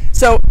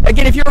 So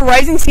again, if you're a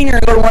rising senior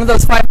and go to one of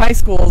those 5 high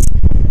schools,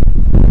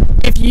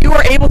 if you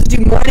are able to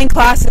do morning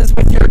classes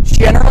with your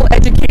general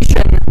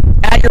education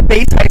at your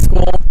base high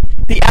school,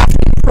 the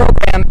afternoon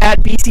program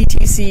at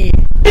BCTC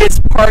is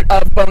part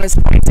of Bonus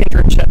Point's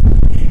internship.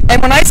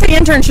 And when I say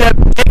internship,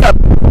 Jacob,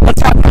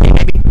 let's talk money,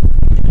 maybe.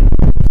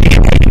 You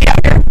get paid to be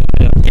out here?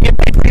 Yeah. You get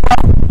paid pretty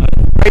well?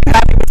 Are you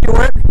happy with your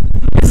work?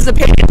 This is a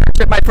paid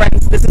internship, my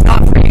friends. This is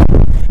not free.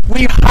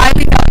 We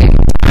highly value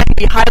your time.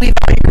 We highly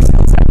value your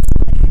skill sets.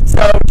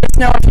 So just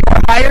know if you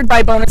are hired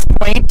by Bonus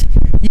Point,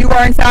 you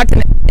are in fact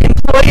an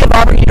employee of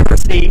Auburn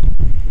University,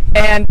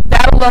 and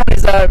that alone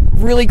is a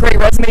really great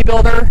resume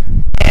builder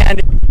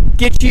and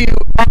gets you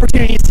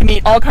opportunities to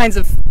meet all kinds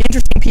of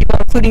interesting people,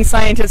 including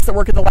scientists that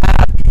work at the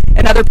lab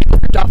and other people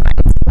who job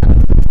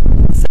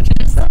such as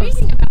yourself.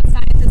 Speaking about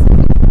scientists,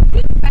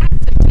 get back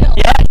to Bill.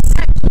 Yes.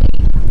 Actually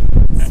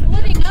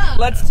splitting up.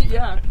 Let's do,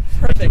 yeah.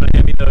 Perfect. You want to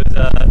hand me those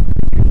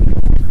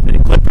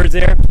clippers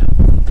there?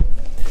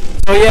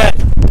 So yeah,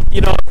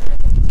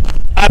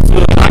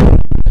 absolutely.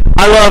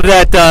 I love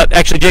that.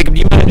 Actually, Jacob,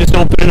 do you mind just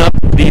opening up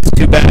these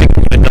 2 bags? I'm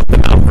going to dump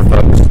them out for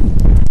folks.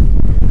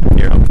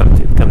 Here, I'll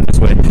come this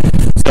way.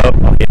 So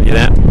I'll give you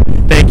that.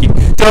 Thank you.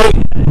 So,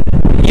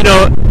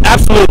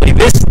 absolutely,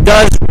 this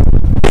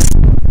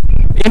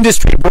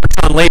industry works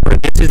on labor.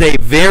 This is a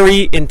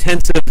very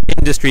intensive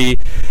industry,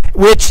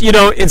 which,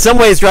 in some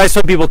ways drives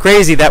some people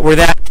crazy that we're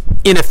that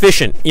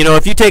inefficient.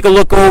 If you take a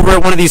look over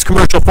at one of these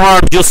commercial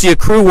farms, you'll see a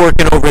crew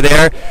working over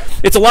there.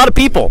 It's a lot of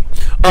people.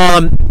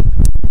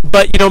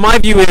 But, my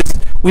view is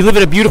we live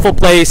in a beautiful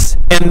place,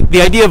 and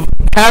the idea of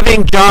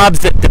having jobs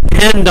that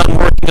depend on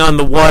working on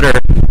the water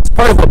is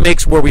part of what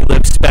makes where we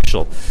live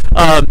special.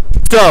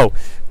 So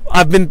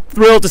I've been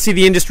thrilled to see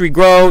the industry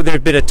grow. There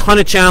have been a ton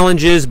of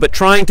challenges, but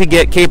trying to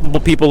get capable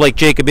people like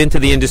Jacob into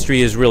the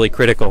industry is really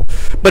critical.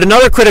 But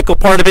another critical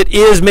part of it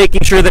is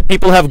making sure that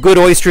people have good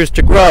oysters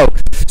to grow.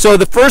 So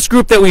the first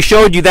group that we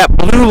showed you, that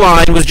blue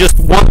line, was just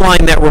one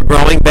line that we're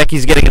growing.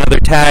 Becky's getting another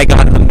tag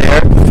on them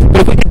there.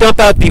 But if we could dump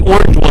out the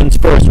orange ones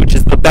first, which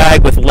is the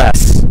bag with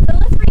less. So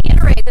let's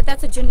reiterate that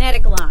that's a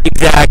genetic line.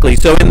 Exactly.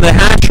 So in the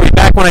hatchery,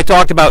 back when I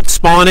talked about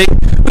spawning,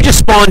 we just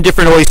spawn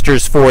different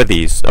oysters for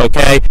these,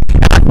 okay?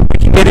 We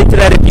can get into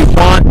that if you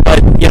want,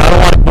 but I don't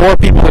want to bore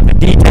people with the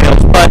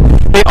details, but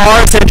they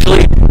are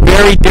essentially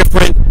very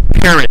different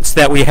parents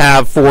that we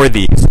have for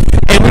these.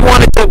 And we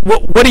wanted to,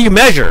 what do you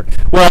measure?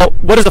 Well,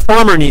 what does the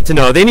farmer need to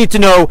know? They need to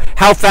know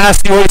how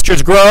fast the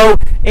oysters grow,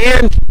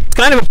 and it's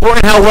kind of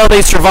important how well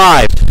they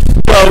survive.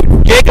 So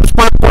Jacob's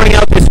pointing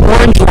out this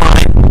orange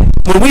line.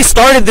 When we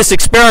started this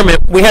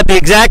experiment, we had the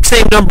exact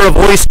same number of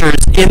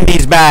oysters in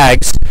these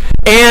bags,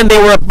 and they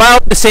were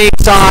about the same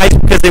size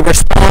because they were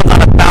spawned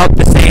on about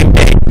the same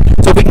day.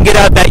 So if we can get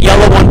out that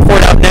yellow one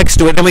poured out next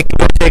to it, then we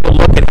can take a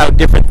look at how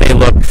different they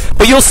look.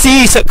 But you'll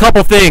see a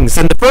couple things,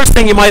 and the first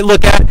thing you might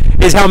look at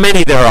is how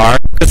many there are,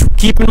 because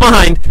keep in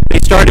mind, they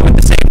started with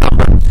the same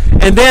number.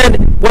 And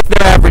then what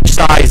their average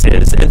size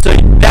is. And so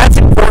that's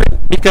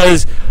important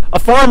because a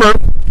farmer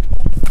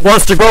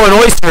wants to grow an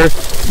oyster,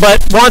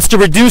 but wants to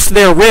reduce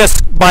their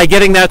risk by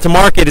getting that to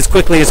market as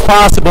quickly as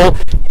possible.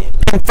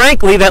 And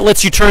frankly, that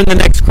lets you turn the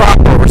next crop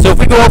over. So if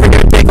we go over here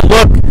and take a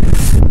look,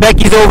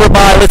 Becky's over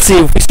by, let's see,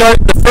 if we start,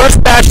 the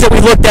first batch that we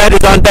looked at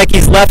is on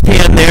Becky's left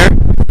hand there,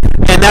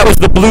 and that was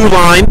the blue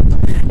line.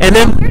 And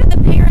then, where did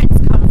the parents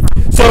come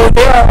from? so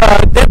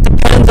that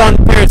depends on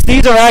the parents. These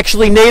these are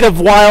actually native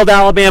wild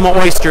Alabama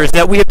oysters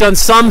that we have done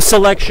some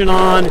selection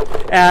on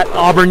at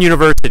Auburn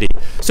University.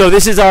 So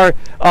this is our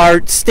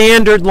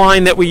standard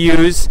line that we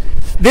use.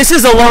 This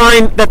is a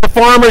line that the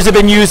farmers have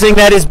been using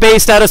that is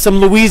based out of some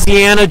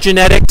Louisiana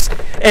genetics,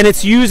 and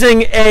it's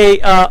using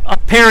a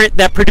parent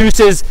that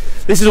produces,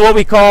 this is what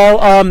we call,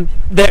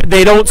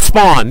 they don't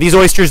spawn. These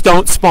oysters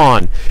don't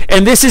spawn.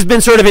 And this has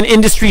been sort of an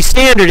industry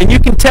standard, and you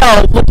can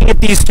tell, looking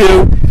at these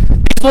two,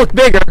 these look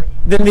bigger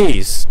than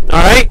these, all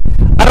right?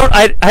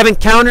 I haven't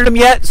counted them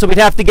yet, so we'd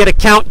have to get a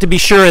count to be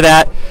sure of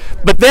that.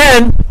 But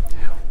then,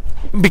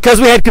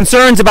 because we had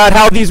concerns about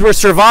how these were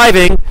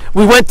surviving,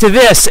 we went to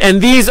this,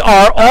 and these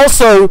are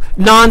also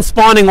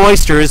non-spawning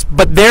oysters,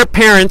 but their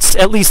parents,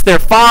 at least their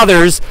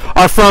fathers,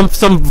 are from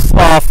some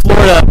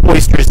Florida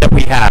oysters that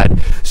we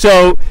had.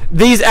 So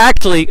these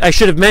actually, I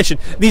should have mentioned,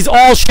 these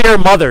all share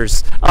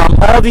mothers.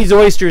 All these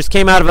oysters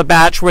came out of a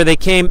batch where they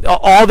came,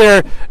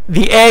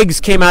 the eggs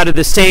came out of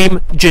the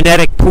same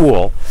genetic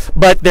pool,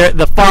 but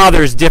the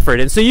fathers differed.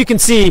 And so you can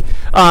see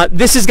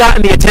this has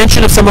gotten the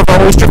attention of some of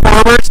our oyster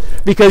farmers,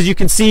 because you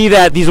can see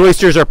that these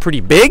oysters are pretty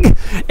big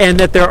and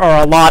that there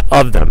are a lot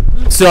of them.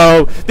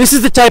 So this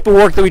is the type of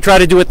work that we try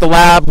to do at the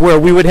lab, where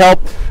we would help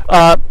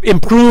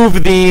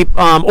improve the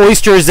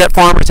oysters that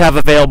farmers have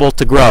available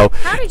to grow.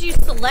 How did you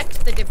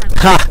select the different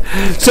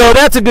So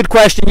that's a good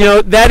question. You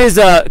know, that is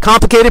a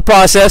complicated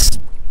process.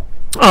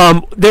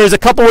 There's a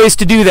couple ways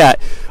to do that.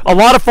 A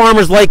lot of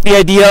farmers like the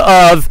idea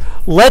of,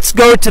 let's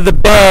go to the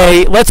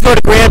bay, let's go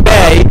to Grand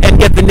Bay and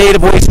get the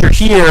native oyster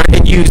here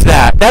and use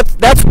that.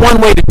 That's one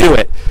way to do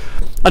it.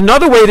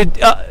 Another way to,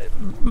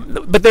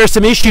 but there's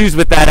some issues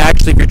with that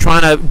actually if you're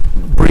trying to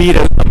breed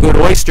a good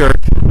oyster.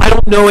 I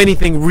don't know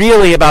anything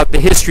really about the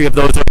history of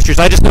those oysters.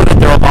 I just know that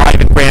they're alive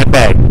in Grand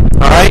Bay,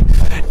 all right?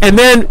 And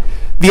then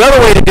the other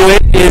way to do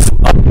it is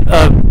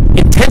an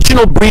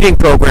intentional breeding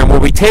program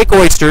where we take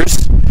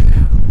oysters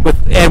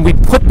and we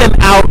put them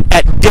out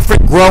at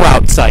different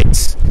grow-out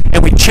sites,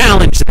 and we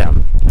challenge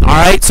them. All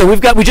right, so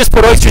we just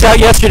put oysters out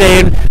yesterday,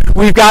 and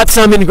we've got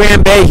some in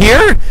Grand Bay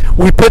here.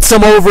 We put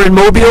some over in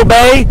Mobile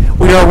Bay.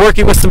 We are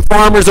working with some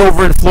farmers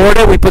over in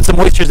Florida. We put some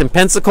oysters in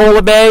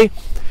Pensacola Bay,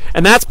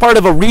 and that's part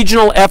of a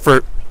regional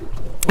effort.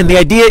 And the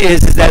idea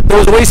is that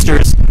those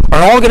oysters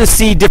are all going to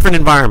see different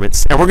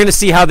environments, and we're going to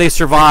see how they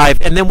survive,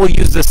 and then we'll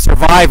use the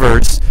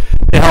survivors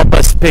to help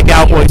us pick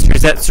out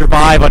oysters that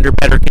survive under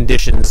better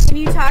conditions. Can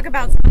you talk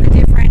about some of the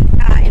different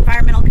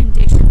environmental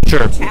conditions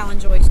that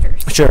challenge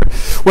oysters? Sure.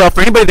 Well,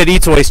 for anybody that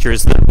eats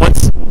oysters,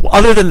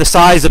 other than the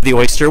size of the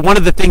oyster, one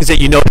of the things that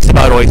you notice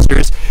about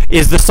oysters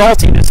is the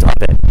saltiness of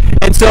it.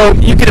 And so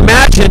you can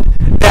imagine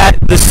that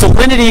the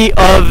salinity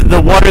of the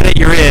water that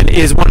you're in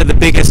is one of the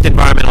biggest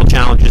environmental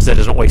challenges that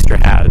an oyster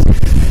has.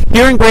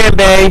 Here in Grand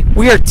Bay,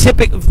 we are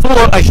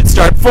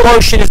full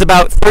ocean is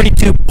about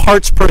 32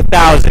 parts per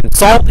thousand.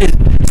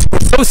 We're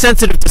so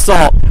sensitive to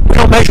salt, we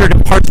don't measure it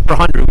in parts per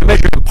hundred, we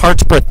measure it in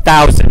parts per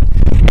thousand.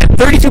 And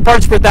 32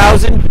 parts per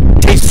thousand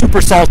tastes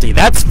super salty.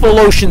 That's full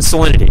ocean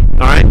salinity,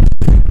 all right?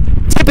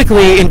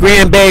 Typically in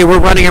Grand Bay, we're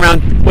running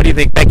around, what do you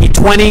think, Becky,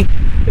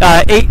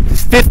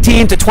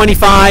 15 to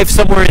 25,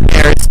 somewhere in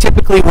there. It's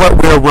typically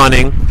what we're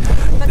running.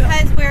 Because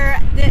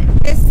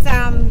this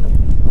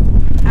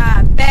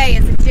bay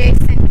is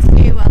adjacent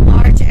to a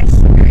large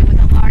estuary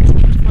with a large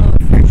inflow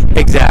of fresh water.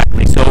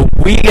 Exactly. So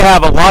we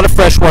have a lot of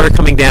fresh water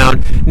coming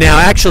down. Now,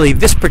 actually,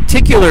 this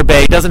particular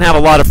bay doesn't have a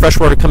lot of fresh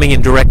water coming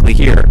in directly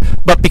here.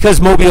 But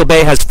because Mobile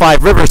Bay has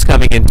 5 rivers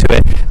coming into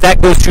it,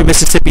 that goes through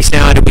Mississippi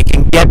Sound, and we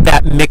can get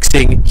that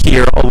mixing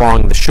here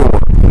along the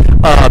shore.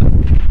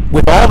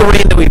 With all the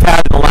rain that we've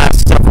had in the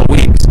last several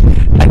weeks,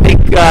 I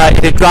think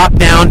it had dropped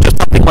down to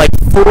something like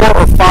 4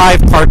 or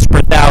 5 parts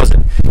per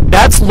thousand.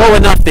 That's low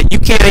enough that you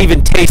can't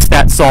even taste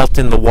that salt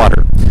in the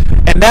water.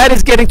 And that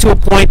is getting to a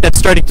point that's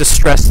starting to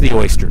stress the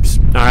oysters,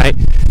 all right?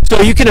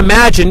 So you can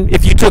imagine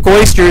if you took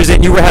oysters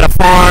and you had a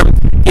farm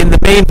in the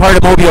main part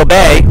of Mobile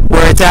Bay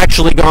where it's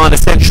actually gone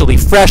essentially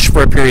fresh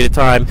for a period of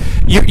time,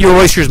 your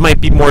oysters might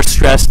be more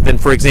stressed than,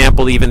 for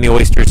example, even the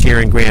oysters here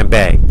in Grand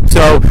Bay.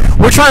 So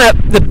we're trying to,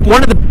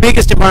 one of the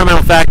biggest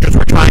environmental factors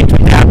we're trying to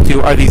adapt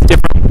to are these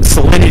different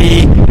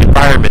salinity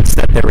environments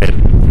that they're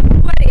in.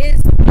 What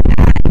is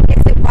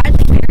it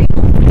widely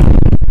variable?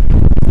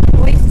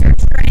 Oyster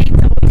strains,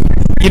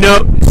 You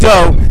know,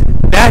 so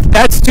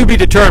that's to be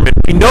determined.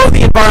 We know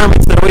the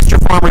environments that oyster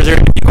farmers are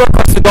in. If you go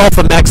across the Gulf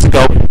of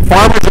Mexico,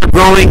 farmers are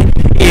growing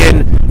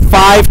in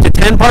 5 to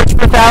 10 parts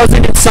per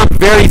thousand in some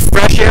very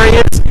fresh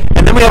areas,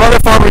 and then we have other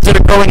farmers that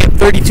are growing at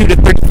 32 to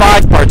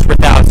 35 parts per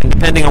thousand,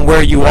 depending on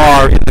where you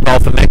are in the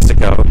Gulf of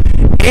Mexico.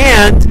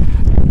 And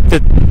to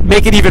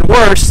make it even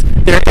worse,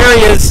 there are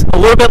areas a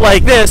little bit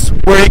like this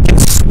where it can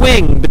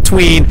swing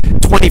between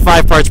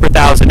 25 parts per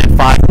thousand and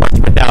 5 parts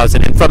per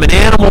thousand. And from an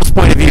animal's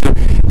point of view,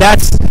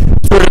 that's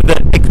sort of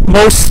the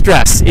most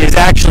stress is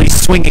actually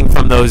swinging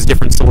from those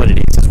different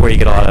salinities. Is where you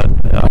get a lot of. It's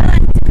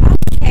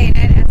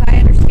complicated, as I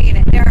understand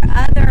it. There are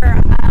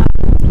other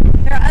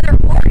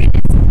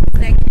organisms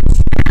that can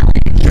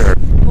challenge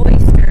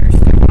oyster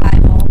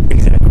survival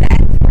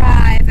that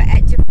thrive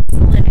at different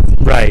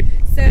salinities. Right.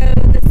 So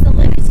the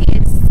salinity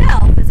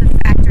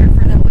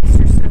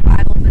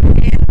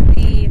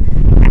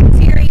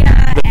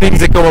things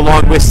that go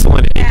along with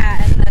salinity.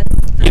 Yeah, and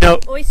the You know,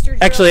 oyster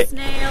drill actually,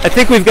 snail. I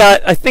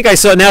think I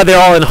saw, now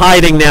they're all in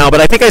hiding now, but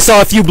I think I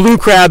saw a few blue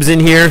crabs in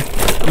here.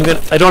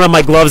 I don't have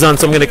my gloves on,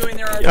 so I'm going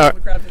to...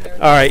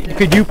 All right,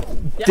 could you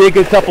dig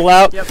a couple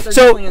out? Yep,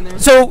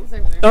 So,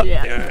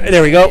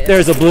 there we go.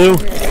 There's a blue.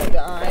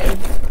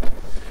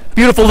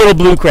 Beautiful little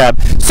blue crab.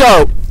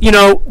 So, you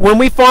know, when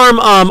we farm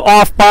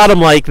off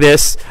bottom like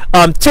this,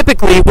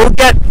 typically we'll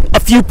get a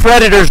few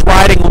predators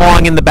riding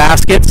along in the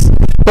baskets.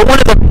 But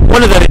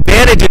one of the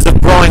advantages of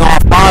growing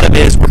off bottom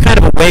is we're kind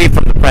of away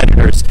from the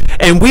predators,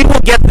 and we will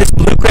get this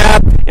blue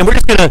crab, and we're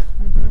just gonna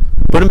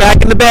put him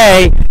back in the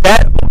bay.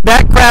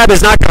 That crab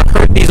is not going to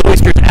hurt these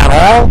oysters at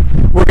all.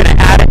 We're going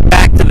to add it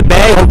back to the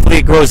bay. Hopefully,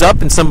 it grows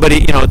up, and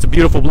it's a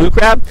beautiful blue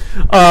crab.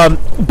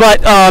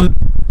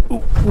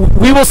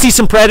 We will see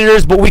some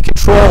predators, but we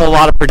control a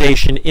lot of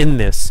predation in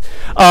this.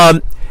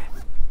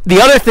 The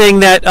other thing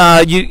that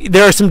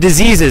there are some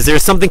diseases.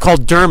 There's something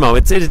called dermo.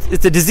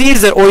 It's a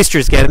disease that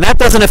oysters get, and that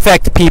doesn't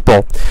affect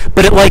people,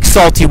 but it likes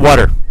salty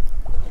water.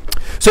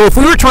 So if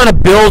we were trying to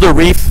build a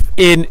reef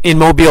in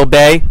Mobile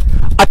Bay,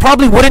 I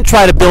probably wouldn't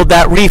try to build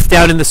that reef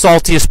down in the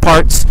saltiest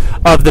parts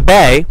of the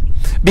bay,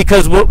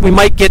 because we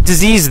might get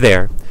disease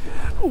there.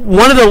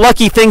 One of the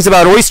lucky things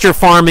about oyster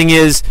farming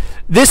is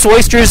this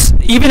oysters,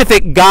 even if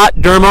it got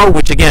dermo,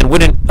 which again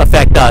wouldn't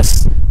affect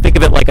us, think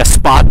of it like a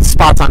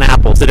spots on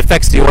apples. It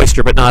affects the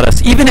oyster, but not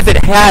us. Even if it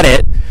had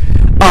it,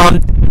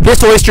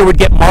 this oyster would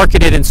get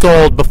marketed and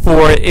sold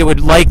before it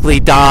would likely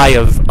die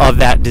of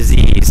that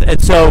disease.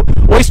 And so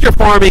oyster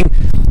farming,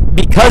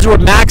 because we're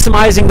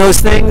maximizing those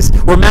things,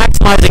 we're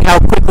maximizing how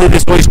quickly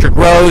this oyster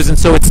grows, and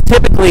so it's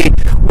typically,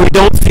 we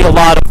don't see a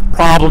lot of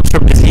problems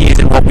from disease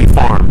in what we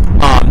farm.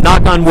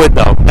 Knock on wood,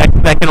 though.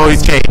 That can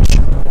always change.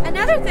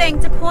 Another thing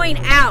to point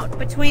out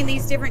between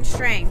these different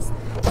strains.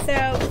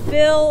 So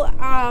Bill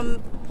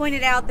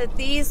pointed out that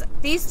these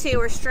two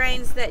are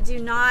strains that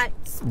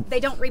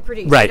don't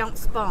reproduce. Right. They don't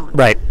spawn.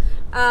 Right.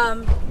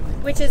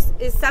 Which is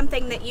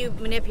something that you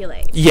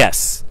manipulate.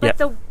 Yes. But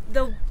yep.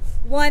 the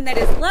one that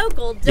is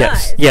local does.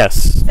 Yes.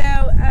 Yes.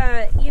 So,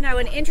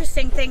 an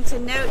interesting thing to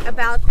note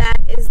about that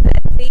is that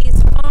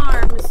these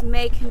farms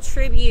may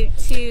contribute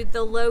to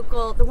the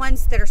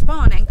ones that are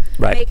spawning,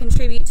 right, may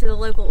contribute to the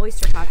local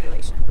oyster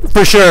population.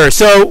 For sure.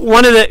 So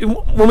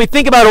when we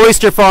think about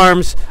oyster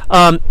farms,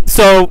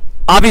 so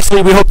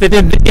obviously we hope that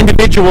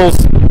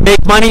individuals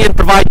make money and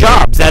provide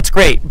jobs. That's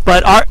great.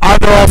 But are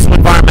there also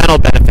environmental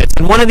benefits?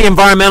 And one of the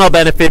environmental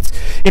benefits,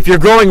 if you're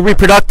growing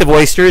reproductive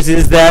oysters,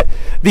 is that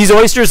these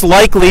oysters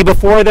likely,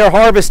 before they're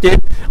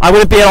harvested, I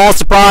wouldn't be at all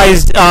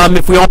surprised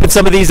if we open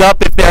some of these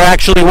up, if they're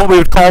actually what we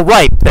would call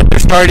ripe, that they're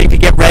starting to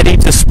get ready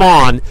to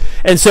spawn.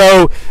 And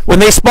so when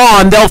they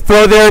spawn, they'll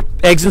throw their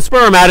eggs and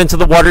sperm out into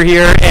the water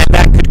here, and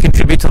that could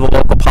contribute to the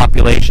local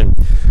population.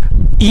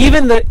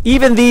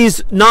 Even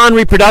these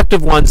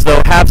non-reproductive ones,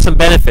 though, have some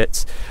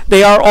benefits.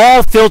 They are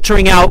all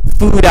filtering out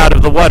food out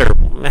of the water.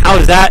 How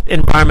is that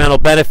environmental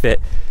benefit?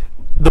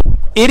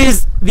 It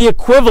is the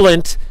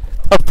equivalent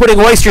of putting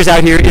oysters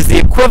out here, is the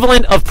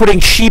equivalent of putting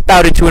sheep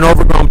out into an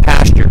overgrown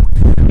pasture.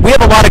 We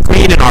have a lot of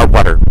green in our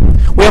water.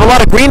 We have a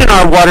lot of green in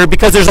our water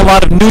because there's a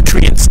lot of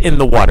nutrients in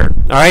the water.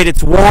 All right,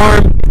 it's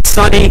warm, it's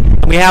sunny,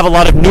 and we have a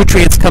lot of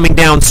nutrients coming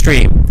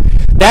downstream.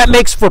 That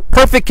makes for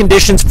perfect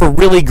conditions for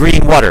really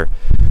green water.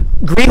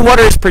 Green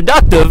water is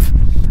productive,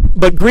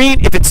 but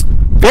if it's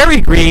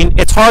very green,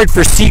 it's hard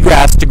for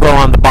seagrass to grow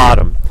on the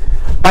bottom.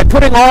 By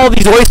putting all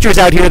these oysters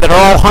out here that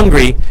are all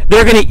hungry,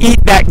 they're going to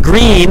eat that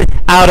green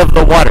out of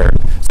the water.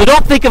 So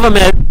don't think of them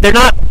as, they're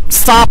not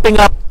sopping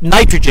up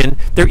nitrogen,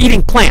 they're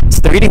eating plants.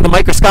 They're eating the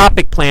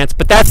microscopic plants,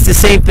 but that's the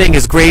same thing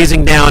as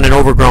grazing down an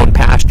overgrown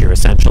pasture,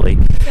 essentially.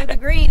 So the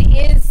green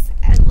is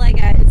like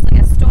a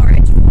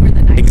storage for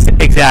the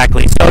nitrogen.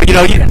 Exactly. So,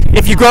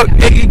 if you grow,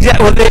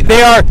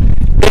 they are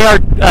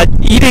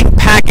eating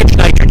packaged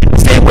nitrogen, the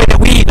same way that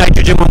we eat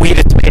nitrogen when we eat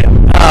a tomato.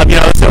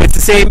 So it's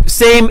the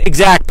same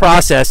exact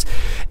process.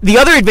 The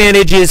other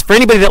advantage is for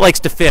anybody that likes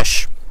to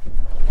fish.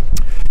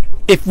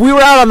 If we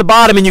were out on the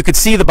bottom and you could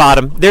see the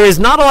bottom, there is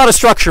not a lot of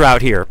structure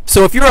out here.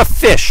 So if you're a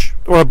fish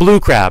or a blue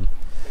crab,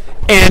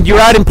 and you're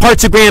out in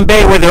parts of Grand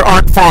Bay where there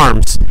aren't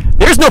farms,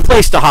 there's no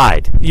place to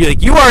hide.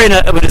 You are in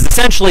what is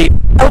essentially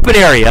open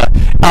area,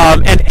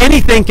 and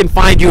anything can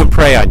find you and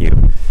prey on you.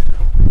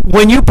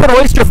 When you put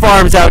oyster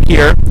farms out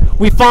here,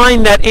 we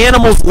find that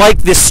animals like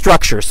this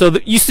structure. So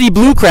you see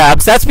blue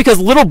crabs, that's because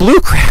little blue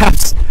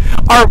crabs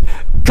are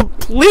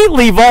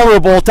completely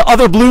vulnerable to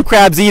other blue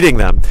crabs eating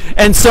them.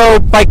 And so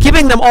by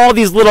giving them all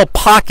these little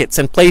pockets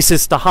and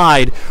places to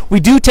hide, we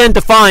do tend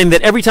to find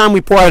that every time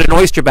we pour out an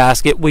oyster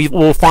basket, we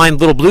will find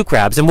little blue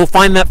crabs, and we'll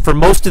find that for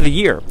most of the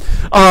year.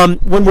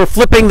 When we're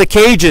flipping the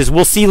cages,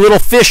 we'll see little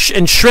fish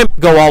and shrimp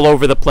go all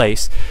over the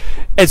place.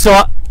 And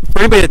so for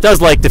anybody that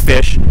does like to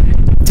fish,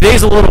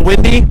 today's a little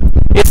windy.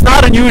 It's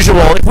not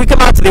unusual. If we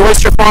come out to the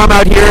oyster farm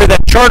out here,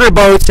 that charter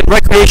boats and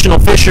recreational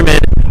fishermen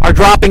are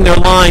dropping their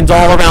lines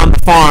all around the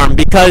farm,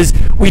 because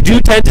we do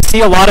tend to see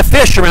a lot of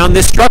fish around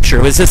this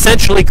structure. It's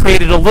essentially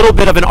created a little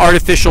bit of an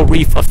artificial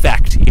reef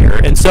effect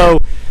here. And so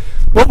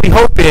what we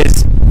hope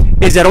is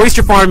is that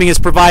oyster farming is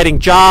providing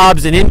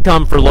jobs and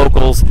income for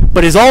locals,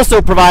 but is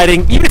also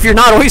providing, even if you're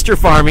not oyster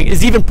farming,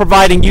 is even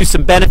providing you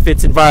some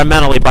benefits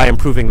environmentally by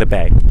improving the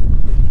bay.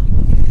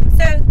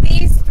 So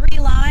these 3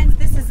 lines,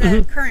 this is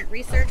a current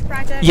research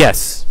project?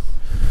 Yes.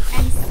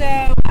 And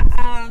so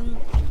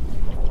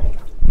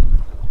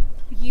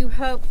you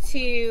hope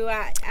to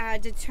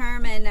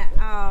determine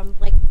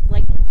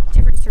like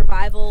different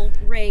survival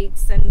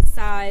rates and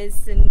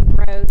size and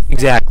growth.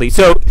 Exactly.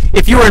 So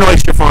if you were an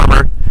oyster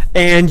farmer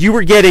and you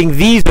were getting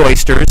these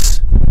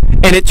oysters,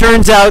 and it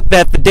turns out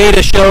that the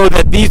data show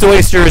that these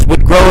oysters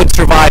would grow and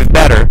survive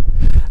better,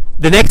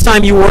 the next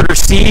time you order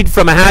seed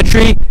from a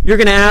hatchery, you're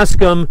going to ask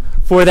them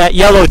for that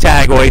yellow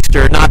tag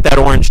oyster, not that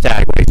orange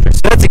tag oyster.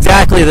 So that's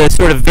exactly the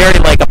sort of very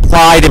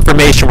applied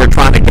information we're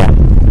trying to get.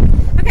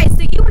 Okay,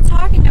 so you were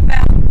talking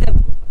about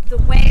the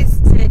ways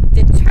to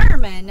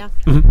determine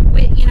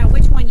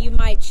which one you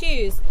might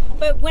choose.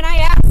 But when I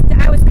asked,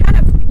 I was kind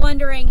of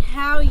wondering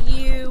how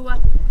you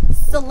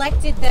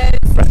selected those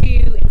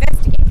to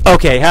investigate.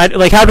 Okay, how do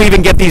we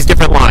even get these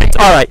different lines?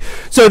 All right,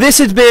 so this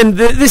is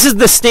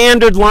the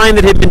standard line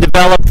that had been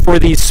developed for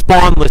these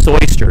spawnless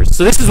oysters.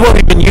 So this is what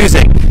we've been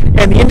using,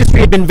 and the industry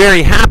had been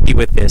very happy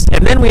with this.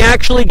 And then we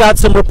actually got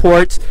some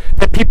reports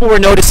that people were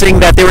noticing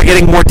that they were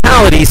getting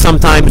mortality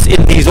sometimes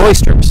in these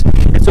oysters.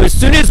 And so as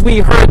soon as we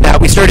heard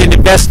that, we started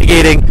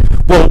investigating,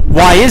 well,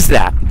 why is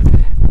that?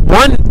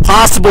 One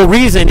possible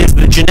reason is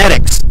the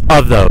genetics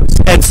of those.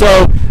 And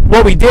so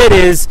what we did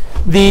is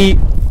the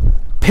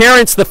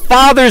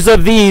fathers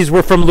of these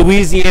were from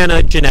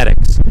Louisiana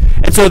genetics.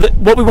 And so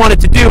what we wanted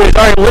to do is,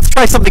 all right, well, let's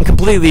try something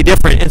completely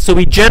different. And so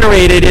we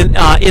generated in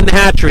the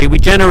hatchery, we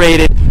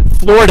generated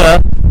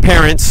Florida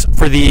parents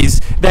for these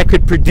that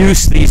could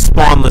produce these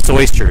spawnless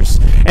oysters.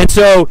 And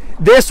so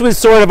this was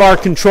sort of our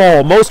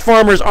control. Most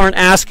farmers aren't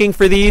asking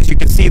for these. You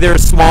can see they're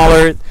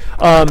smaller.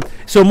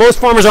 So most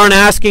farmers aren't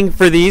asking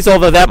for these,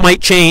 although that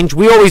might change.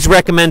 We always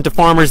recommend to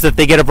farmers that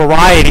they get a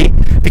variety,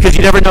 because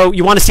you never know.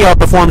 You want to see how it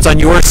performs on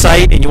your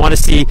site, and you want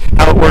to see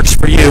how it works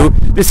for you.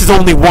 This is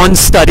only one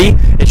study.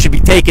 It should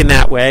be taken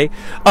that way.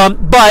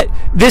 But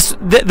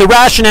the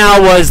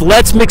rationale was,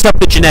 let's mix up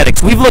the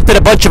genetics. We've looked at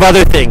a bunch of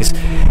other things.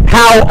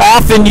 How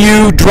often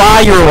you dry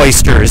your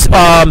oysters.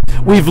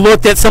 We've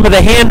looked at some of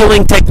the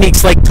handling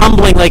techniques like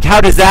tumbling, like how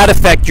does that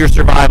affect your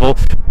survival.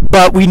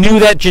 But we knew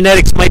that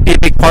genetics might be a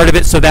big part of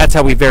it, so that's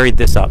how we varied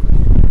this up.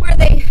 Were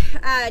they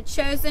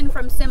chosen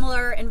from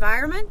similar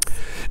environments?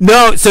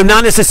 No, so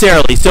not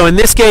necessarily. So in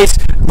this case,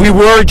 we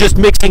were just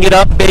mixing it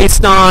up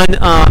based on,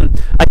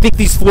 I think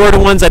these Florida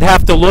ones, I'd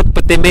have to look,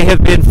 but they may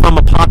have been from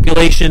a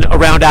population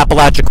around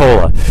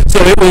Apalachicola. So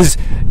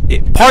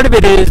part of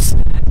it is,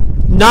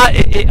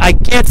 I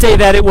can't say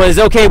that it was,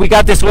 okay, we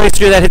got this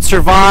oyster that had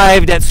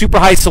survived at super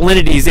high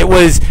salinities. It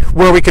was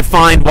where we could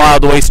find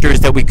wild oysters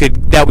that we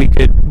could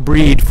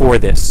breed for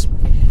this.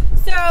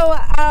 So,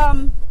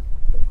 I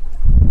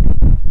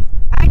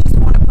just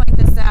want to point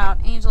this out,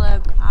 Angela,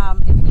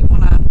 if you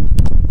want to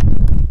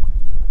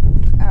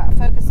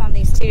focus on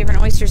these 2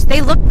 different oysters,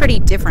 they look pretty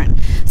different.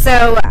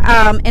 So,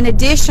 in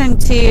addition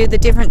to the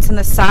difference in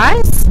the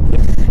size,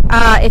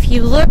 if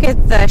you look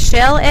at the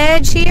shell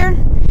edge here,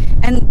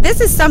 and this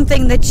is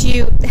something that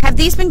have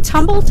these been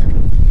tumbled?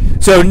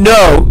 So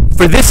no,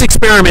 for this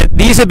experiment,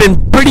 these have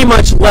been pretty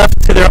much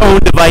left to their own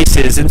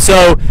devices. And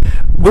so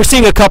we're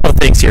seeing a couple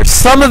things here.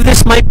 Some of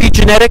this might be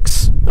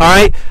genetics, all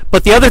right?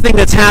 But the other thing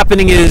that's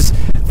happening is,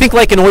 think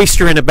like an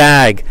oyster in a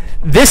bag.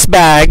 This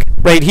bag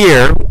right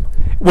here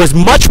was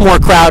much more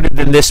crowded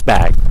than this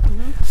bag.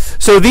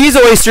 So these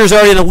oysters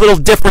are in a little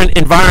different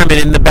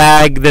environment in the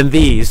bag than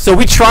these. So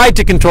we tried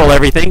to control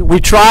everything.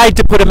 We tried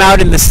to put them out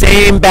in the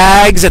same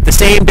bags at the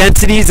same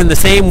densities in the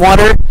same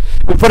water.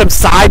 We put them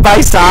side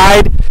by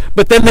side,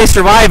 but then they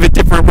survive at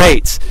different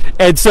rates.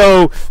 And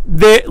so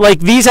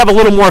these have a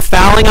little more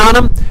fouling on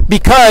them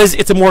because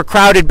it's a more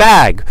crowded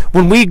bag.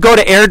 When we go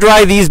to air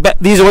dry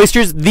these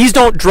oysters, these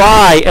don't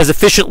dry as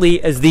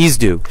efficiently as these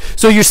do.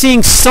 So you're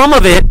seeing some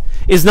of it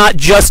is not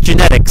just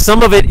genetic.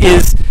 Some of it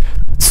is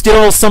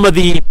still some of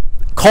the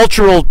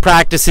cultural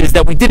practices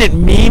that we didn't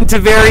mean to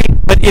vary,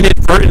 but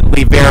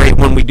inadvertently vary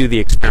when we do the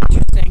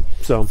experiment. Interesting.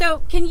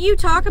 So can you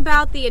talk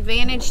about the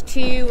advantage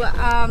to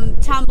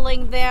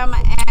tumbling them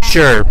and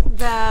sure.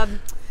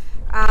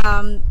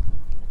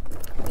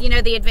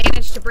 The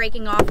advantage to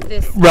breaking off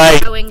this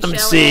right. growing Let me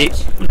shell see.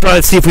 edge? I'm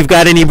trying to see if we've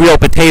got any real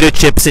potato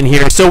chips in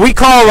here. So we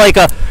call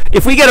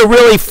if we get a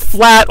really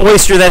flat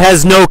oyster that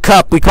has no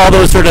cup, we call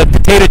those sort of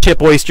potato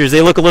chip oysters.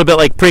 They look a little bit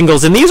like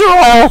Pringles, and these are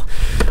all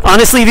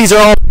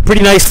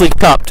pretty nicely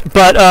cupped.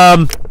 But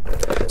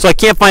so I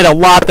can't find a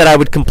lot that I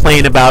would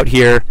complain about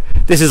here.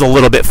 This is a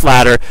little bit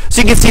flatter.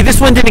 So you can see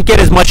this one didn't get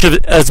as much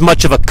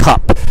of a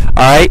cup.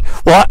 All right.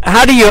 Well,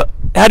 how do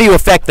you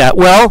affect that?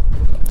 Well,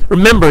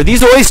 remember,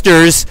 these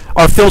oysters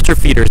are filter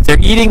feeders. They're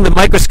eating the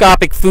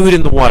microscopic food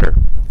in the water,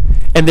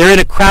 and they're in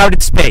a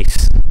crowded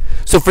space.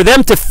 So for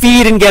them to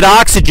feed and get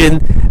oxygen,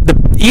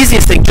 the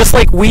easiest thing, just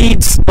like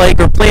weeds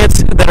or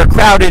plants that are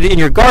crowded in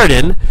your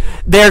garden,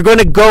 they're going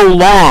to go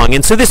long.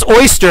 And so this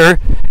oyster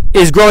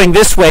is growing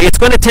this way, it's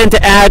going to tend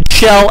to add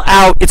shell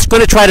out. It's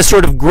going to try to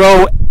sort of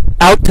grow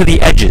out to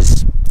the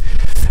edges.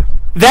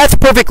 That's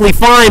perfectly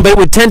fine, but it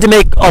would tend to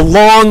make a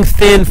long,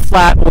 thin,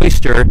 flat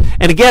oyster.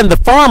 And again, the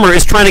farmer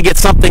is trying to get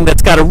something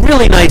that's got a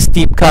really nice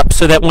deep cup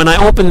so that when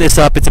I open this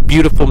up, it's a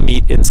beautiful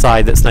meat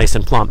inside that's nice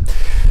and plump.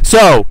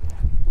 So,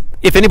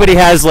 if anybody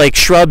has like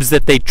shrubs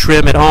that they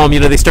trim at home,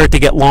 they start to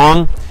get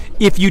long.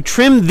 If you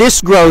trim this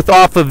growth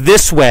off of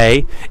this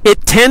way,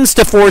 it tends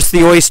to force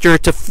the oyster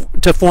to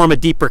form a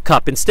deeper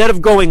cup. Instead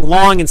of going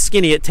long and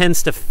skinny, it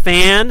tends to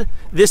fan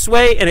this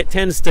way and it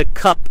tends to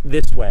cup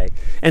this way.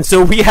 And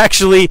so we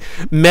actually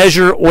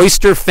measure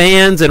oyster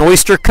fans and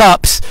oyster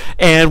cups,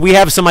 and we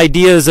have some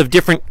ideas of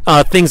different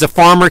things a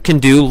farmer can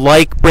do,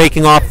 like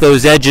breaking off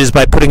those edges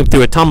by putting them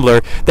through a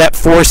tumbler that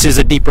forces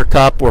a deeper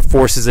cup or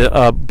forces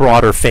a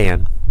broader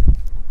fan.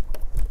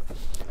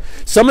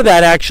 Some of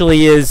that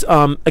actually is,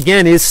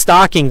 again, is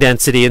stocking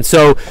density. And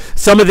so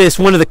some of this,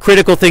 one of the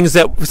critical things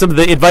that, some of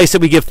the advice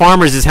that we give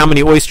farmers is how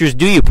many oysters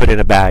do you put in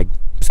a bag?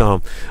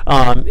 So,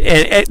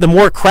 and the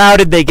more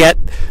crowded they get,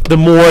 the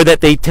more that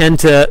they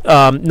tend to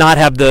not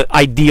have the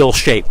ideal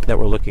shape that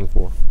we're looking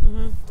for.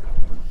 Mm-hmm.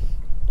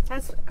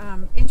 That's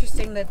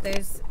interesting that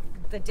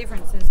the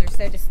differences are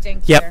so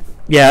distinct. Yep. There.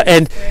 Yeah,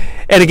 and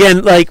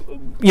again, like,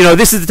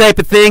 this is the type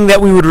of thing that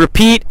we would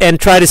repeat and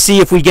try to see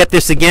if we get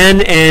this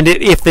again and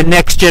if the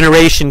next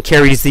generation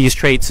carries these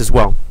traits as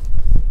well.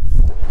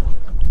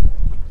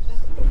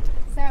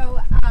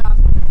 So,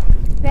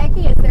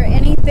 Becky, is there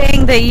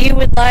anything that you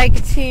would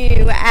like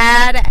to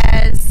add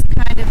as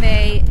kind of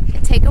a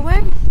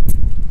takeaway?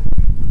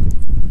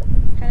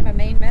 Kind of a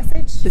main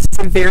message? This is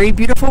a very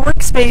beautiful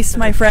workspace,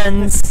 my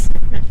friends.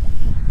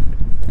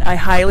 I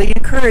highly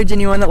encourage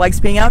anyone that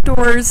likes being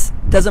outdoors,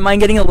 doesn't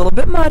mind getting a little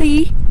bit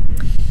muddy.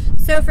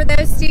 So for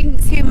those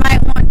students who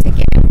might want to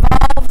get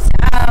involved,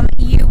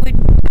 you would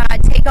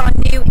take on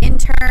new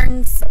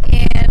interns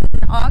in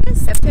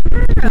August,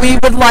 September? We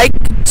would like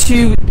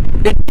to,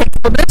 it takes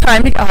a little bit of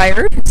time to get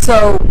hired,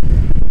 so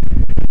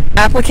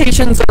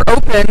applications are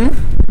open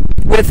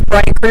with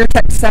Bryant Career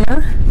Tech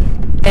Center.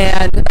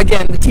 And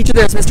again, the teacher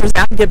there is Mr.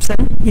 Zach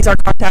Gibson. He's our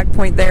contact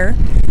point there.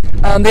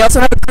 They also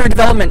have a career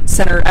development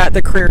center at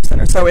the Career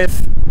Center. So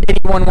if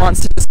anyone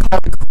wants to just call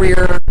the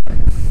career,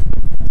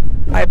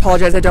 I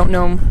apologize, I don't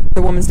know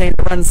the woman's name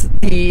that runs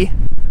the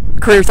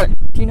Career Center.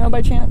 Do you know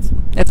by chance?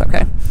 It's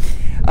okay.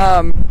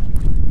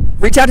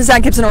 Reach out to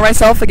Zach Gibson or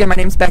myself. Again, my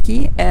name's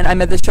Becky, and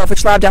I'm at the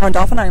Shellfish Lab down on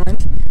Dauphin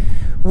Island.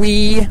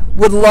 We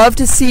would love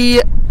to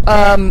see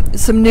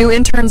some new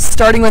interns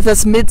starting with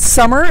us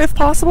mid-summer if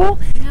possible,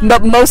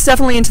 but most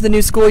definitely into the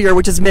new school year,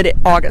 which is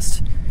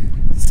mid-August.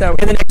 So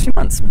in the next few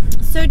months.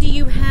 So do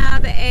you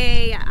have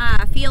a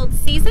field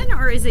season,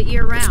 or is it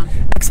year-round?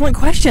 Excellent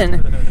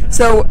question.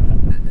 So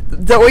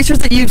the oysters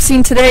that you've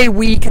seen today,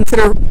 we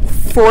consider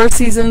 4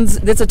 seasons.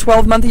 It's a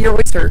 12-month-a-year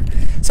oyster.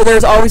 So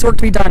there's always work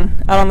to be done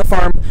out on the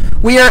farm.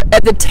 We are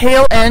at the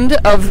tail end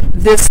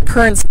of this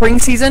current spring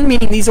season,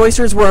 meaning these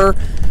oysters were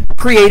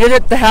created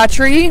at the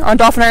hatchery on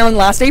Dauphin Island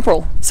last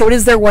April. So it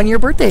is their 1-year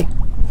birthday.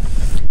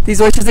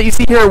 These oysters that you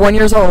see here are 1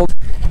 year old.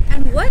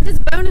 And what does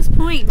Bonus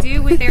Point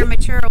do with their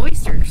mature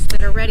oysters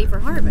that are ready for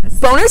harvest?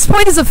 Bonus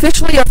Point is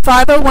officially a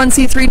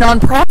 501c3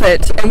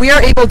 nonprofit, and we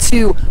are able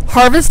to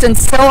harvest and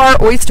sell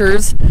our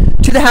oysters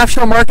to the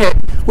half-shell market,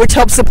 which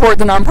helps support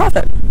the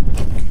nonprofit.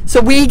 So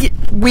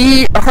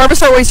we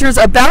harvest our oysters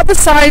about the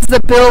size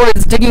that Bill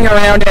is digging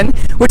around in,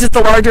 which is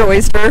the larger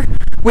oyster.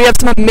 We have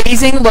some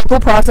amazing local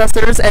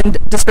processors and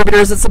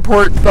distributors that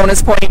support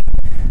Bonus Point,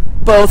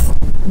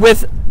 both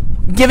with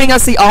giving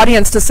us the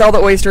audience to sell the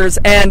oysters,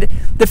 and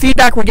the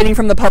feedback we're getting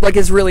from the public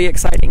is really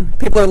exciting.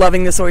 People are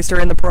loving this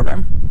oyster in the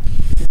program.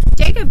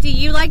 Jacob, do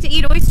you like to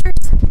eat oysters?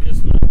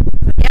 Yes, ma'am.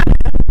 Yeah.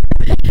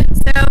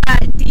 So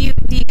do you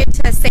get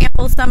to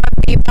sample some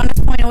of the Bonus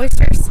Point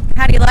oysters?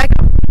 How do you like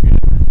them?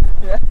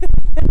 Yeah.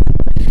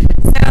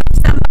 So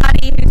if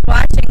somebody who's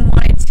watching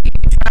wanted to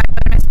try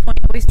Bonus Point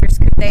oysters,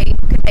 could they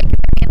get their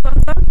hands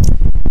on some?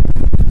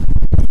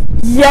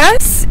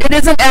 Yes, it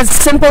isn't as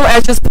simple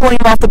as just pulling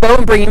them off the boat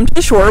and bringing them to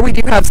the shore. We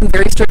do have some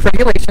very strict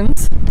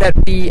regulations that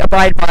we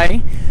abide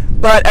by.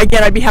 But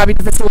again, I'd be happy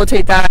to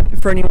facilitate that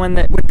for anyone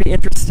that would be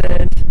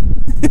interested.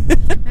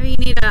 Maybe you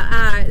need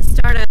to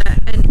start an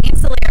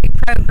ancillary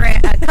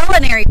program, a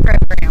culinary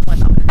program with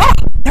them. Oh,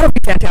 that would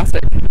be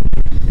fantastic.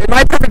 In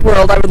my perfect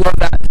world, I would love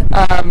that.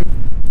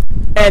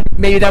 And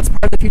maybe that's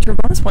part of the future of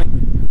Bonus Point.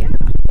 Yeah.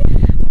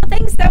 Well,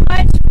 thanks so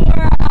much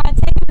for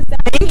taking us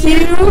out. Thank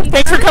you.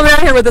 Thanks for coming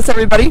out here with us,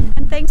 everybody.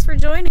 And thanks for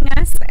joining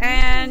us.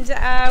 And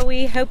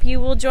we hope you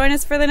will join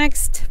us for the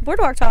next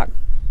Boardwalk Talk.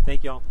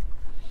 Thank y'all.